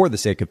SEO for the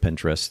sake of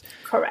Pinterest.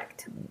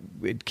 Correct.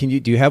 Do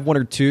you have one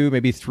or two,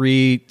 maybe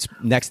three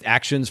next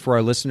actions for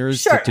our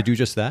listeners to do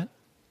just that?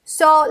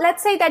 So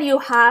let's say that you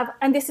have,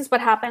 and this is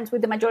what happens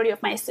with the majority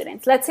of my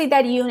students. Let's say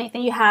that you,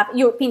 Nathan, you have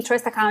your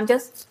Pinterest account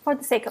just for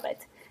the sake of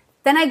it.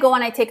 Then I go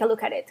and I take a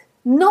look at it.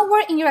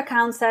 Nowhere in your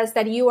account says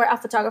that you are a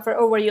photographer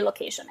or where your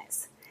location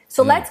is.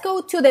 So let's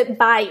go to the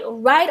bio.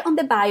 Right on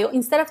the bio,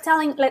 instead of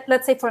telling,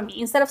 let's say for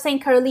me, instead of saying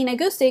Carolina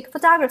Guzik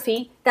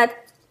photography,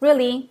 that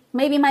really,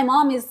 maybe my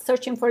mom is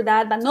searching for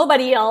that, but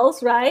nobody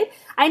else, right?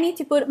 I need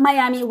to put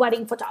Miami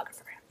wedding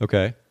photographer.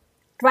 Okay.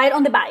 Right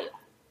on the bio.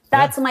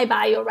 That's my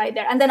bio right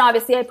there. And then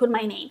obviously I put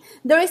my name.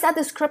 There is a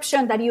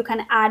description that you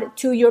can add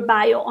to your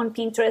bio on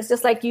Pinterest,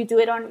 just like you do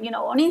it on,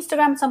 on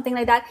Instagram, something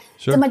like that.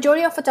 Sure. The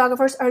majority of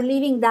photographers are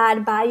leaving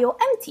that bio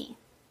empty.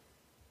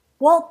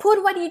 Well,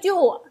 put what you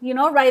do,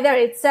 right there.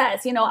 It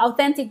says,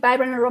 authentic,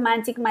 vibrant, and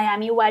romantic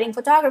Miami wedding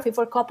photography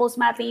for couples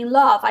madly in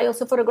love. I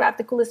also photographed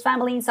the coolest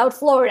family in South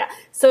Florida.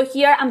 So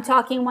here I'm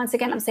talking, once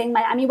again, I'm saying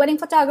Miami wedding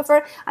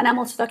photographer, and I'm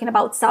also talking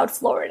about South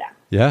Florida.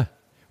 Yeah.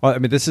 Well, I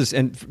mean, this is,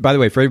 and by the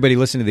way, for everybody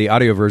listening to the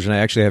audio version, I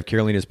actually have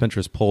Carolina's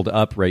Pinterest pulled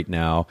up right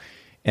now.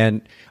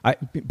 And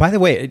by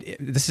the way,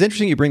 this is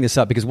interesting you bring this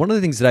up, because one of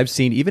the things that I've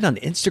seen even on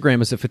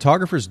Instagram is that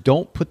photographers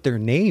don't put their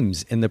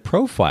names in the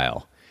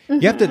profile.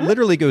 You have to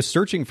literally go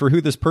searching for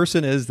who this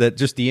person is that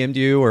just DM'd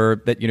you,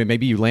 or that,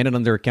 maybe you landed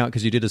on their account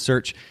because you did a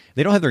search.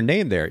 They don't have their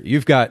name there.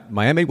 You've got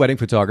Miami wedding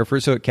photographer,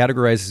 so it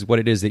categorizes what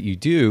it is that you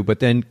do, but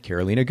then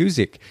Carolina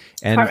Guzik.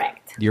 And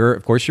correct.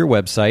 Of course, your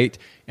website,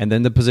 and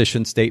then the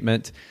position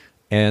statement.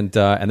 And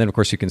then, of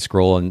course, you can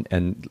scroll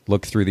and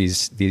look through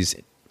these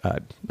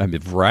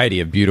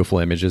variety of beautiful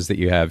images that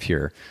you have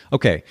here.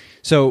 Okay,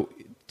 so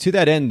to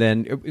that end,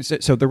 then,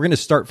 so they're going to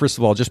start, first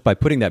of all, just by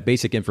putting that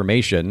basic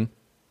information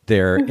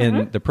there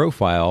in the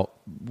profile.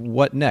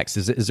 What next?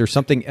 Is there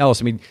something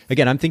else? I mean,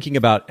 again, I'm thinking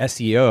about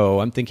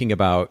SEO. I'm thinking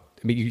about,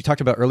 you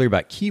talked about earlier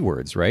about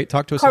keywords, right?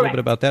 Talk to us a little bit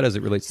about that as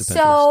it relates to Pinterest.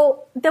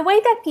 So the way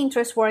that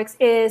Pinterest works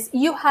is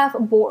you have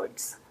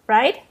boards,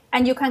 right?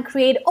 And you can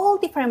create all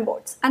different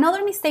boards.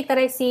 Another mistake that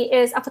I see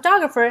is a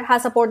photographer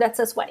has a board that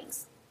says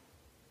weddings.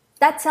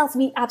 That tells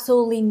me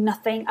absolutely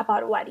nothing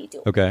about what you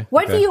do. Okay.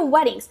 Where do you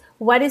weddings?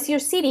 What is your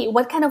city?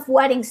 What kind of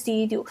weddings do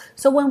you do?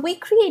 So when we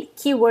create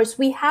keywords,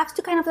 we have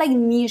to kind of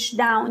niche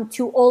down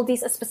to all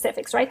these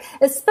specifics, right?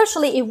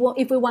 Especially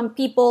if we want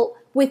people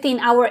within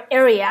our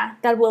area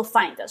that will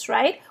find us,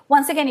 right?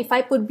 Once again, if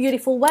I put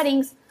beautiful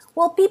weddings,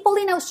 well, people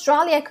in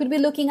Australia could be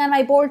looking at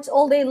my boards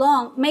all day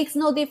long. Makes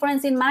no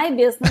difference in my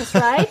business,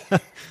 right?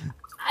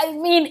 I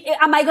mean,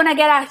 am I going to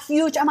get a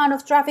huge amount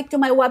of traffic to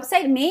my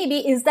website?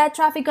 Maybe. Is that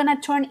traffic going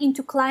to turn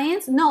into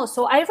clients? No.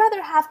 So I'd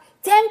rather have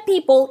 10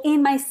 people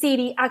in my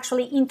city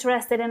actually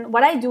interested in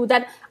what I do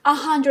than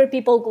 100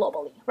 people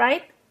globally,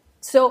 right?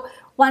 So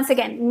once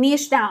again,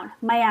 niche down,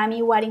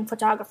 Miami wedding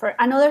photographer.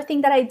 Another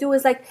thing that I do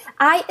is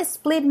I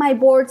split my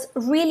boards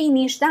really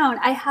niche down.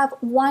 I have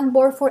one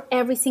board for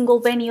every single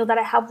venue that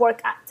I have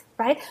worked at,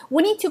 right?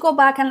 We need to go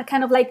back and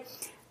kind of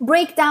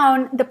break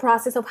down the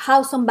process of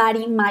how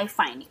somebody might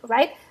find you,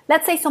 right?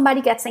 Let's say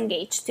somebody gets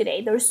engaged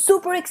today. They're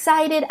super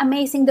excited,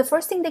 amazing. The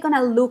first thing they're going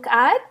to look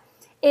at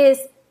is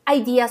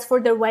ideas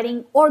for their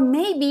wedding, or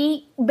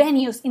maybe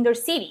venues in their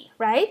city,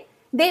 right?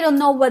 They don't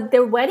know what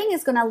their wedding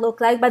is going to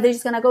look like, but they're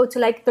just going to go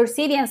to their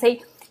city and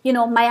say,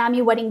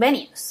 Miami wedding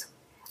venues.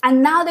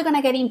 And now they're going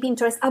to get in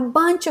Pinterest a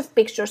bunch of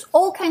pictures,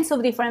 all kinds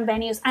of different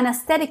venues. And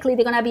aesthetically,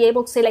 they're going to be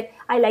able to say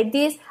I like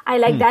this, I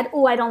like that,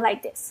 oh, I don't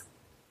like this.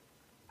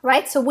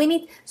 Right? So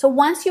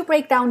once you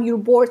break down your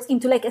boards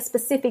into a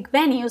specific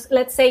venues,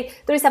 let's say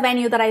there is a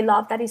venue that I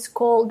love that is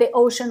called the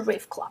Ocean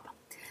Reef Club.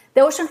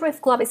 The Ocean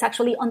Reef Club is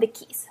actually on the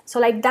Keys. So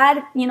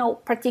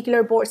that,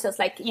 particular board says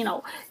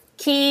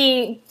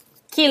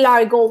Key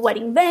Largo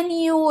wedding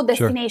venue,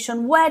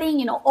 destination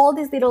wedding, all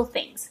these little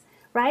things,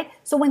 right?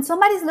 So when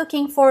somebody's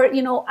looking for,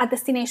 a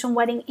destination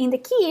wedding in the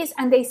Keys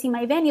and they see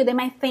my venue, they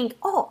might think,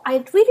 oh,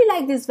 I really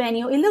like this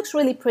venue. It looks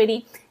really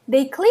pretty.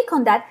 They click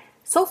on that.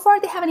 So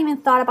far, they haven't even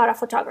thought about a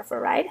photographer,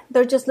 right?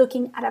 They're just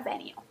looking at a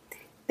venue.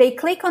 They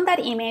click on that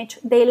image,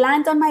 they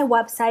land on my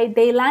website,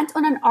 they land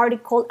on an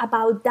article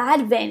about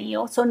that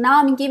venue. So now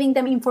I'm giving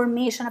them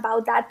information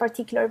about that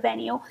particular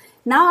venue.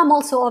 Now I'm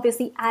also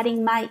obviously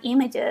adding my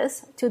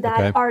images to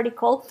that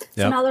article.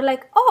 So now they're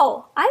like,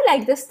 oh, I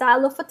like the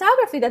style of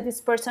photography that this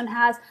person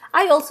has.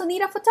 I also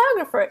need a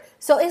photographer.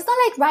 So it's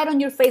not right on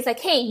your face,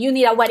 hey, you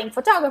need a wedding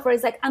photographer.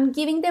 It's I'm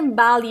giving them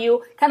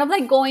value, kind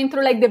of going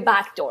through the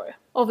back door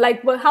of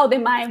how the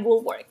mind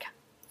will work.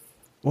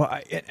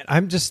 Well,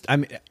 I'm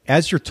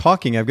as you're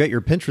talking, I've got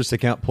your Pinterest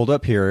account pulled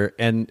up here,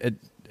 and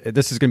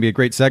this is going to be a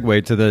great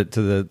segue to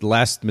the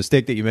last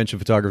mistake that you mentioned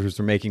photographers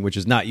are making, which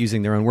is not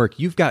using their own work.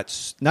 You've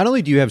got, not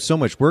only do you have so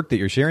much work that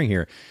you're sharing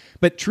here,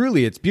 but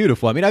truly it's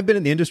beautiful. I mean, I've been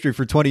in the industry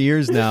for 20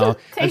 years now.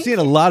 I've seen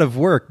a lot of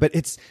work, but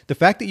it's the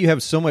fact that you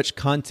have so much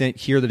content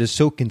here that is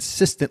so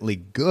consistently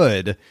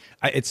good.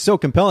 It's so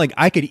compelling.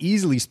 I could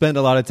easily spend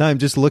a lot of time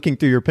just looking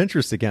through your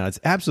Pinterest account. It's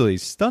absolutely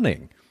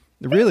stunning.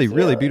 Really,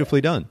 really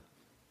beautifully done.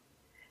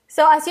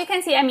 So as you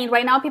can see, I mean,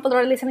 right now people that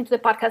are listening to the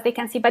podcast, they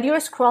can see, but you're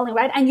scrolling,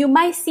 right? And you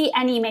might see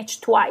an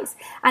image twice.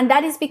 And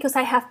that is because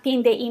I have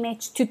pinned the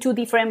image to 2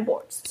 different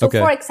boards. So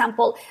for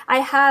example, I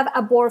have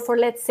a board for,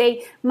 let's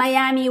say,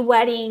 Miami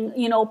wedding,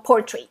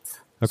 portraits.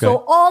 Okay.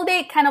 So all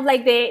the kind of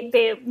like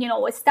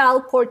the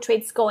style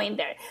portraits go in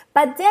there.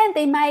 But then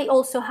they might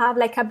also have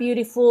like a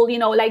beautiful,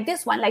 like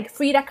this one, like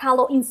Frida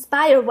Kahlo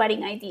inspired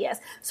wedding ideas.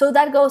 So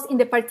that goes in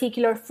the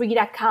particular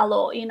Frida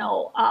Kahlo,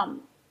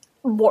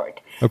 board.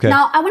 Okay.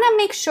 Now, I want to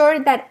make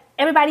sure that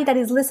everybody that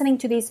is listening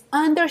to this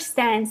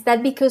understands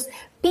that because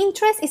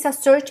Pinterest is a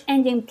search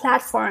engine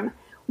platform,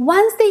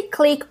 once they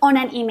click on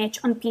an image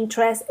on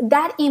Pinterest,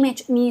 that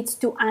image needs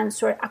to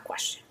answer a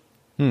question.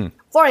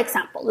 For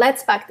example,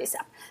 let's back this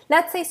up.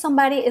 Let's say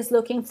somebody is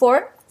looking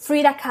for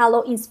Frida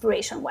Kahlo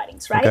inspiration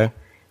weddings, right? Okay.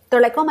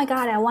 They're like, oh my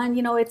God, I want,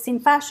 it's in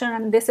fashion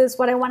and this is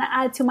what I want to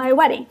add to my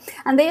wedding.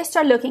 And they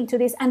start looking to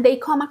this and they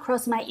come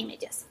across my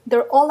images.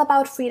 They're all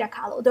about Frida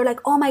Kahlo. They're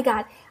like, oh my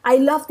God, I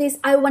love this.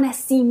 I want to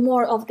see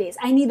more of this.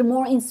 I need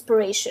more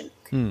inspiration.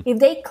 If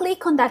they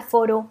click on that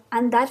photo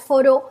and that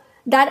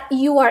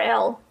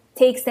URL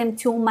takes them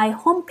to my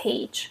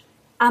homepage,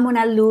 I'm going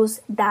to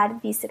lose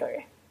that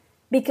visitor.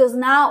 Because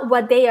now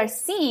what they are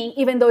seeing,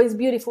 even though it's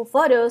beautiful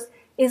photos,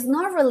 is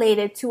not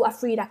related to a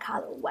Frida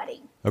Kahlo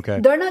wedding. Okay.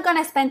 They're not going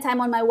to spend time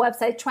on my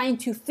website trying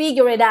to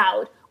figure it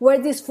out where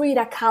this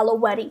Frida Kahlo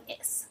wedding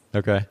is.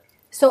 Okay.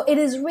 So it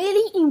is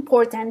really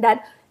important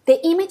that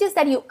the images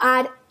that you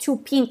add to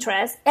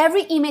Pinterest,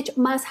 every image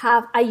must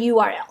have a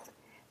URL.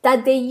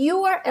 That the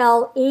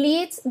URL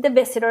leads the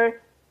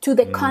visitor to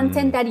the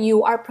content that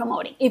you are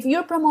promoting. If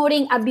you're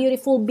promoting a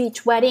beautiful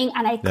beach wedding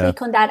and I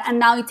click on that and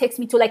now it takes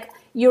me to like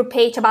your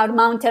page about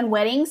mountain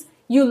weddings,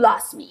 you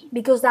lost me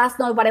because that's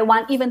not what I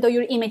want. Even though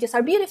your images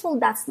are beautiful,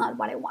 that's not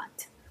what I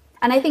want.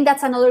 And I think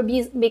that's another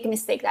big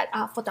mistake that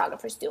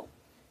photographers do.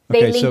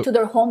 They link to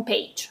their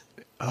homepage.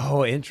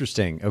 Oh,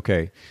 interesting.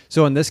 Okay.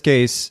 So in this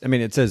case, I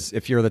mean, it says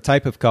if you're the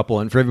type of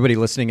couple, and for everybody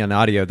listening on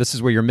audio, this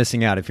is where you're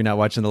missing out if you're not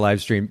watching the live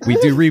stream. We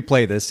do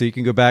replay this, so you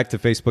can go back to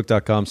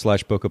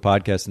facebook.com/Bokeh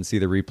Podcast and see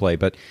the replay.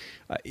 But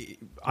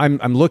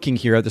I'm looking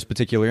here at this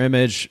particular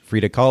image,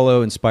 Frida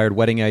Kahlo inspired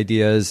wedding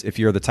ideas. If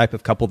you're the type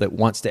of couple that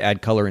wants to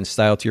add color and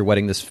style to your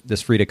wedding,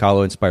 this Frida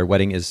Kahlo inspired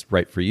wedding is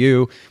right for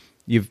you.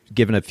 You've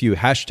given a few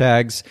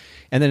hashtags.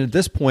 And then at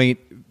this point,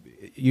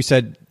 you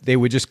said they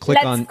would just click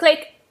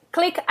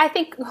Click, I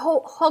think,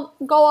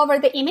 go over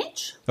the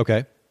image.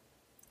 Okay.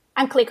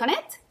 And click on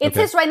it. It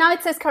says right now,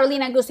 it says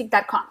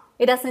carolinagusik.com.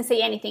 It doesn't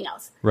say anything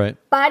else. Right.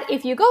 But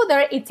if you go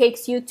there, it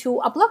takes you to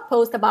a blog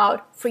post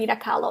about Frida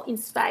Kahlo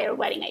inspired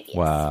wedding ideas.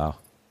 Wow.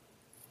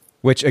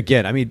 Which,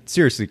 again, I mean,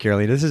 seriously,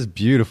 Carolina, this is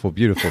beautiful,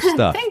 beautiful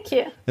stuff. Thank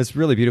you. It's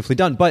really beautifully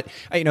done. But,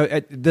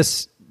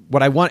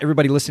 what I want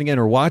everybody listening in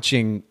or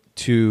watching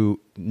to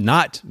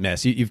not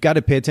miss. You've got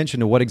to pay attention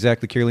to what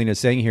exactly Carolina is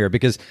saying here,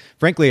 because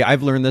frankly,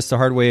 I've learned this the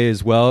hard way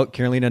as well.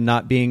 Carolina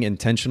not being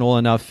intentional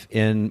enough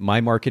in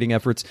my marketing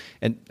efforts.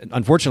 And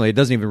unfortunately, it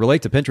doesn't even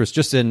relate to Pinterest,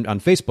 just on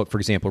Facebook, for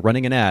example,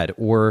 running an ad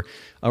or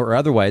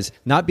otherwise,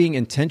 not being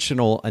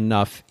intentional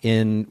enough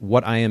in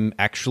what I am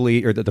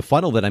actually, or the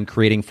funnel that I'm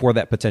creating for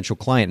that potential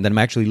client. And then I'm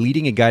actually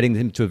leading and guiding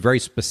them to a very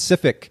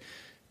specific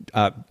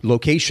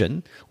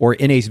location or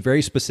in a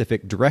very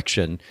specific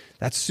direction.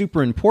 That's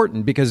super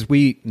important because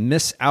we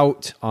miss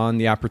out on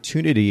the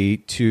opportunity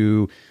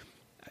to,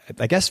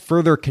 I guess,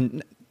 further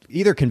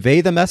either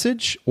convey the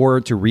message or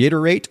to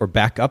reiterate or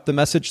back up the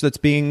message that's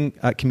being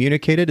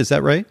communicated. Is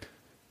that right?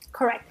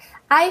 Correct.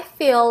 I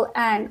feel,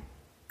 and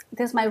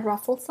this might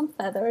ruffle some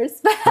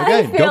feathers, but okay,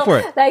 I feel go for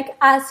it. Like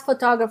as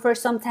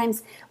photographers,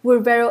 sometimes we're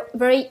very,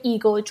 very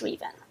ego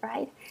driven,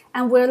 right?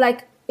 And we're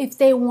like, if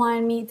they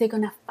want me, they're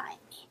going to find me.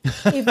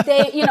 If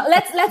they,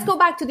 let's go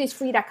back to this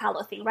Frida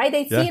Kahlo thing, right?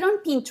 They see it on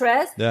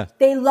Pinterest. Yeah.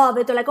 They love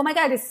it. They're like, oh my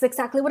God, this is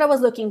exactly what I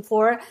was looking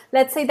for.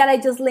 Let's say that I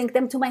just linked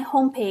them to my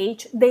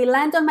homepage. They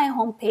land on my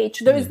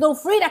homepage. There is no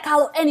Frida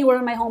Kahlo anywhere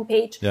on my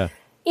homepage. Yeah.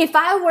 If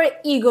I were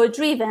ego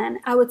driven,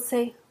 I would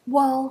say,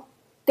 well,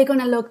 they're going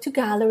to look to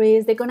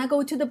galleries. They're going to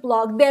go to the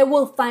blog. They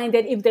will find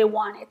it if they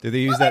want it. Do they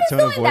use that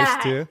tone of voice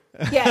too?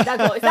 Yeah,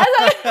 that voice.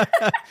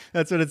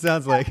 That's what it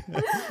sounds like.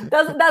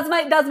 that's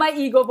my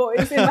ego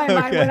voice in my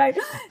mind.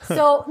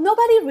 So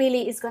nobody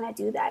really is going to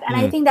do that. And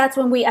I think that's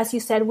when we, as you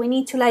said, we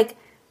need to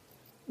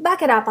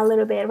back it up a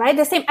little bit, right?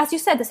 The same, as you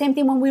said, the same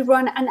thing when we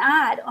run an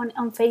ad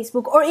on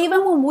Facebook, or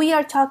even when we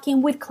are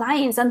talking with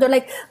clients and they're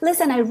like,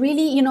 listen, I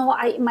really,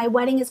 my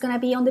wedding is going to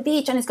be on the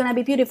beach and it's going to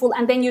be beautiful.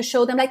 And then you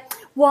show them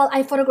well,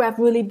 I photograph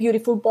really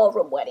beautiful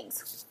ballroom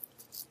weddings.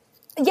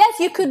 Yes,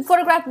 you could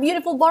photograph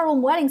beautiful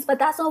ballroom weddings, but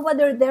that's not what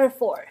they're there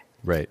for.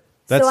 Right.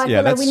 That's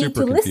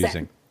super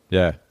confusing.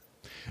 Yeah.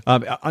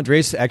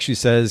 Andres actually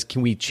says,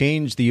 can we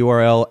change the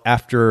URL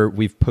after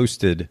we've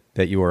posted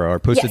that URL or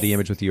posted the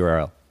image with the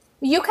URL?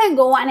 You can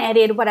go and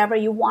edit whatever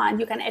you want.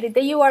 You can edit the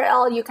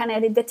URL. You can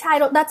edit the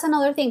title. That's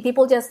another thing.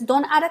 People just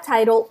don't add a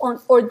title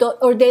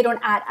or they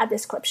don't add a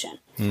description.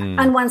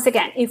 And once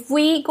again, if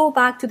we go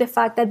back to the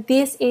fact that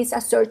this is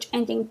a search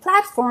engine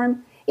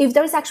platform, if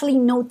there's actually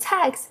no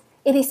text,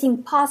 it is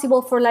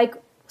impossible for like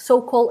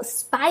so-called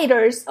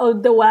spiders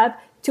of the web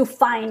to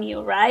find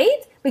you,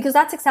 right? Because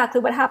that's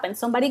exactly what happens.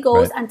 Somebody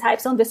goes and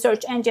types on the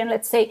search engine,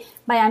 let's say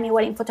Miami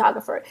wedding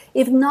photographer.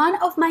 If none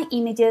of my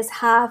images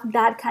have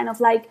that kind of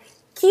like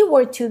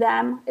keyword to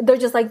them, they're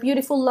just like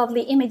beautiful,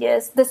 lovely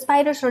images, the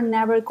spiders are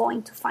never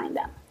going to find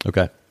them.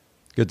 Okay.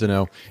 Good to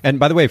know. And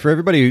by the way, for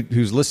everybody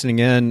who's listening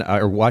in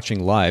or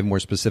watching live,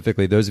 more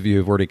specifically, those of you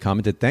who've already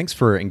commented, thanks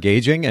for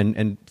engaging.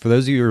 And for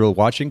those of you who are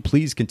watching,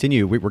 please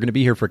continue. We're going to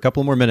be here for a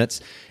couple more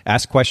minutes.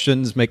 Ask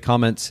questions, make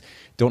comments.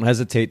 Don't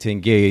hesitate to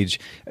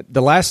engage.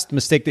 The last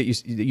mistake that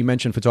you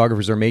mentioned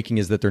photographers are making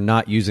is that they're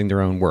not using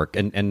their own work.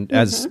 And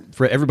as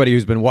for everybody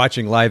who's been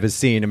watching live has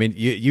seen, I mean,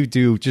 you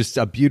do just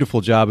a beautiful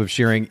job of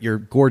sharing your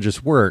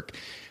gorgeous work.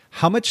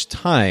 How much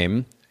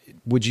time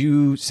would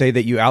you say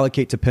that you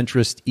allocate to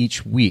Pinterest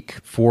each week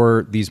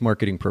for these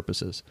marketing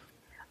purposes?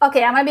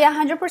 Okay, I'm gonna be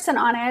 100%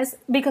 honest.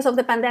 Because of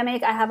the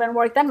pandemic, I haven't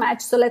worked that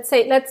much. So let's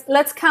say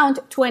let's count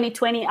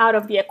 2020 out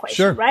of the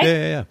equation, right?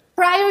 Yeah.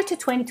 Prior to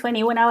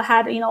 2020, when I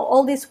had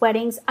all these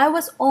weddings, I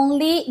was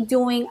only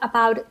doing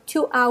about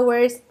 2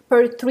 hours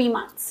per 3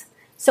 months.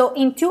 So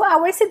in 2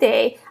 hours a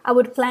day, I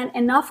would plan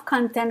enough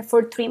content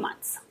for 3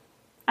 months.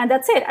 And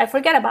that's it. I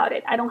forget about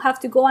it. I don't have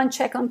to go and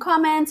check on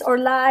comments or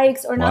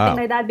likes or nothing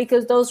like that,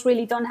 because those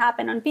really don't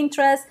happen on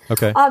Pinterest.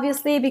 Okay.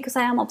 Obviously, because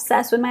I am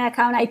obsessed with my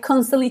account, I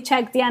constantly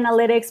check the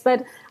analytics,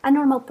 but a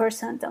normal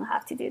person don't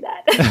have to do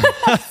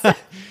that.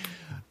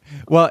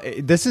 Well,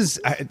 this is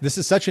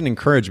such an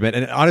encouragement.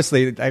 And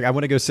honestly, I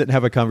want to go sit and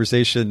have a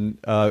conversation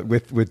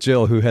with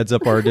Jill, who heads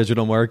up our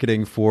digital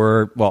marketing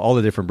for, all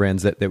the different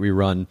brands that we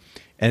run,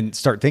 and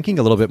start thinking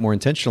a little bit more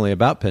intentionally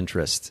about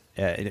Pinterest.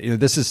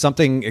 This is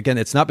something, again,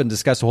 it's not been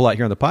discussed a whole lot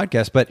here on the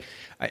podcast, but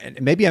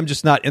maybe I'm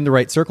just not in the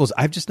right circles.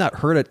 I've just not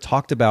heard it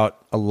talked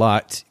about a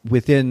lot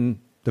within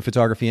the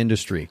photography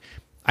industry.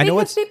 I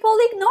know people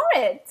ignore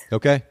it.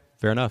 Okay,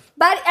 fair enough.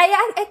 But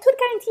I could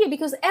guarantee you,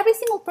 because every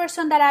single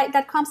person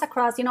that comes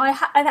across,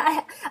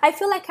 I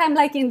feel like I'm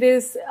like in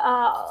this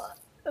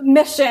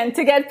mission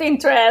to get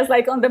Pinterest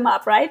like on the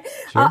map, right?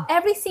 Sure.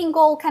 Every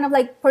single kind of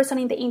like person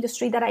in the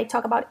industry that I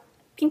talk about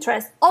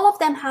Pinterest, all of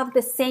them have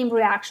the same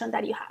reaction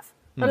that you have.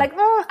 They're like,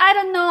 I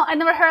don't know, I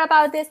never heard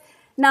about this.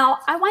 Now,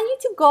 I want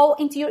you to go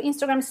into your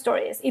Instagram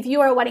stories, if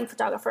you are a wedding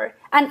photographer,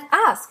 and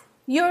ask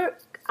your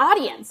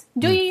audience,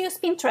 do you use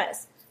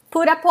Pinterest?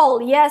 Put a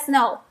poll, yes,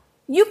 no.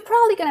 You're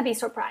probably going to be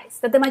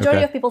surprised that the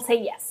majority of people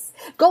say yes.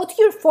 Go to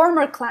your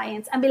former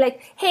clients and be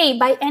like, hey,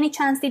 by any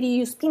chance, did you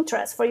use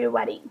Pinterest for your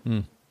wedding?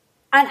 And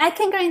I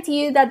can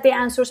guarantee you that the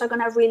answers are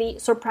going to really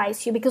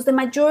surprise you, because the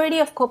majority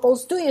of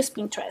couples do use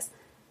Pinterest.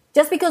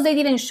 Just because they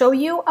didn't show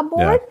you a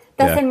board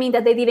doesn't mean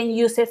that they didn't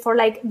use it for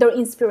like their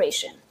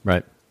inspiration.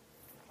 Right.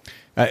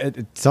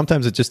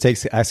 Sometimes it just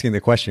takes asking the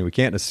question. We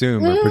can't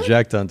assume or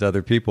project onto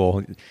other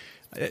people.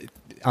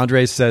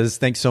 Andres says,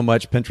 thanks so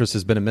much. Pinterest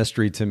has been a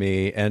mystery to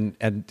me.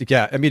 And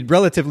yeah, I mean,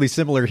 relatively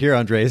similar here,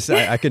 Andres.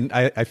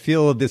 I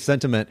feel this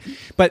sentiment.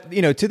 But,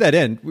 to that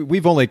end,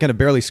 we've only kind of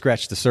barely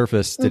scratched the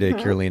surface today,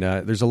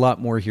 Carolina. There's a lot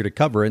more here to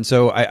cover. And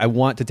so I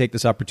want to take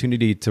this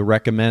opportunity to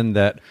recommend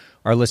that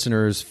our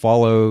listeners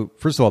follow,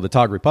 first of all, the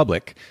Tog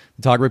Republic,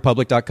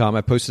 togrepublic.com.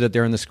 I posted it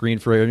there on the screen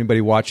for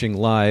anybody watching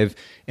live.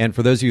 And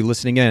for those of you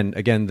listening in,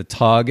 again, the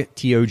Tog,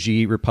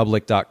 T-O-G,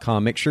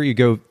 republic.com. Make sure you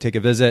go take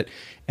a visit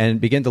and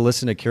begin to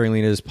listen to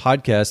Carolina's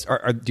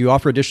podcast. Do you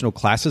offer additional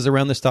classes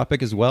around this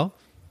topic as well?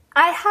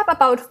 I have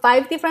about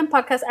 5 different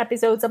podcast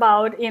episodes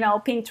about,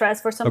 Pinterest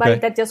for somebody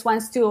that just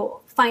wants to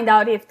find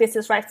out if this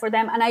is right for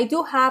them. And I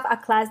do have a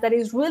class that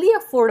is really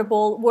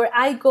affordable, where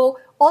I go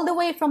all the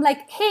way from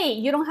like, hey,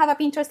 you don't have a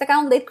Pinterest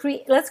account,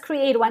 let's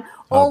create one,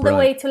 all the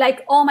way to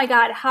like, oh my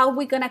God, how are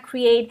we going to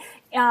create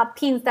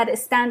pins that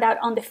stand out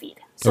on the feed?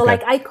 So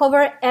like I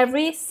cover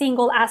every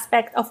single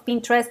aspect of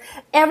Pinterest.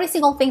 Every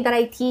single thing that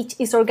I teach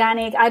is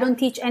organic. I don't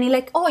teach any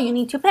like, oh, you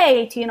need to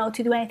pay to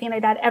do anything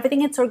like that.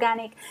 Everything is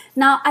organic.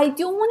 Now, I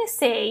do want to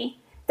say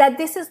that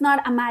this is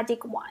not a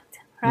magic wand,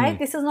 right?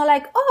 This is not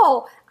like,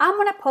 oh, I'm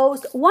going to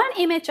post 1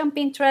 image on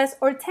Pinterest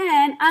or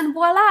 10 and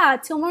voila,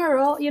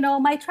 tomorrow,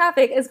 my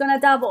traffic is going to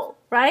double,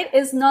 right?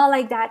 It's not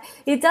like that.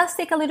 It does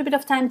take a little bit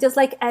of time, just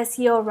like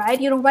SEO, right?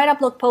 You don't write a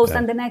blog post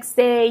and the next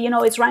day,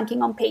 it's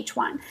ranking on page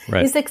 1.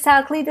 Right. It's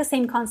exactly the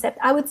same concept.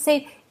 I would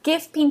say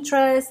give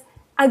Pinterest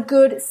a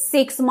good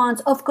 6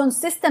 months of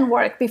consistent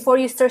work before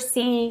you start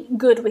seeing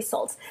good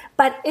results.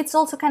 But it's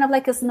also kind of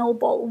like a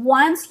snowball.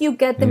 Once you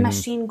get the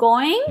machine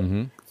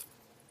going,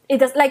 it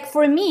does. Like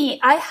for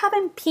me,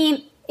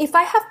 if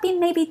I have pinned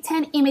maybe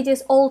 10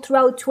 images all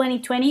throughout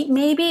 2020,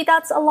 maybe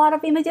that's a lot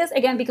of images,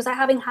 again, because I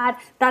haven't had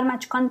that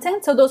much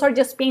content. So those are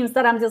just pins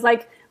that I'm just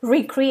like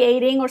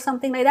recreating or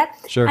something like that.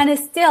 Sure. And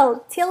it's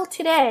still, till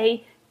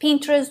today,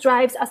 Pinterest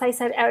drives, as I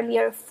said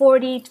earlier,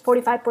 40 to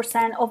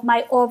 45% of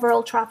my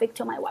overall traffic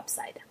to my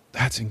website.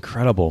 That's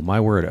incredible.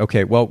 My word.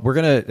 Okay. Well, we're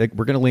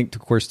gonna link,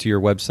 of course, to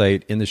your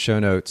website in the show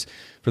notes.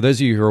 For those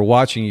of you who are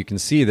watching, you can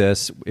see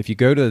this. If you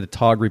go to the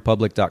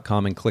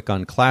togrepublic.com and click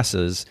on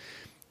classes,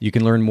 you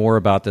can learn more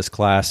about this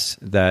class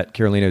that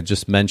Carolina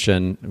just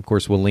mentioned. Of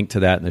course, we'll link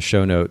to that in the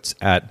show notes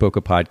at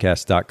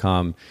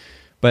bokehpodcast.com.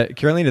 But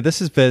Carolina, this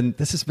has been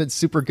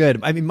super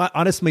good. I mean,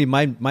 honestly,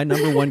 my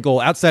number one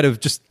goal outside of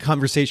just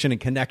conversation and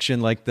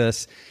connection like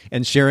this,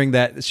 and sharing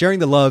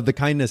the love, the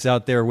kindness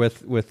out there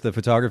with the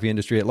photography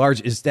industry at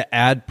large, is to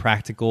add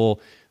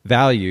practical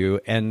value.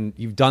 And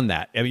you've done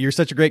that. I mean, you're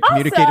such a great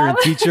communicator and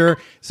teacher.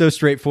 So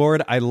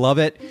straightforward. I love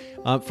it.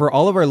 For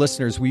all of our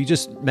listeners, will you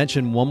just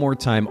mention one more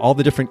time all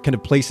the different kind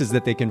of places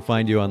that they can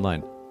find you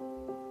online?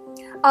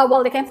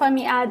 Well, they can find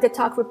me at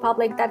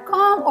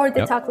thetogrepublic.com or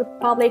The Tog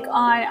Republic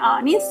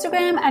on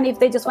Instagram. And if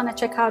they just want to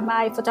check out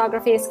my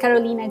photography, it's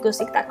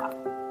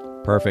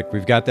carolinaguzik.com. Perfect.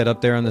 We've got that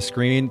up there on the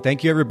screen.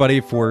 Thank you, everybody,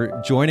 for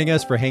joining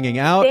us, for hanging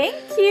out.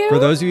 Thank you. For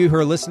those of you who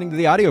are listening to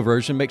the audio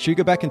version, make sure you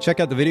go back and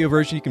check out the video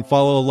version. You can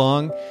follow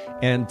along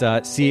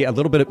and see a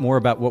little bit more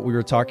about what we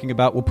were talking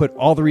about. We'll put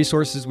all the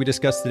resources we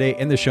discussed today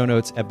in the show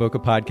notes at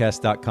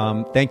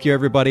bokehpodcast.com. Thank you,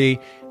 everybody.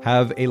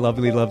 Have a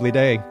lovely, lovely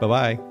day.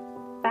 Bye-bye.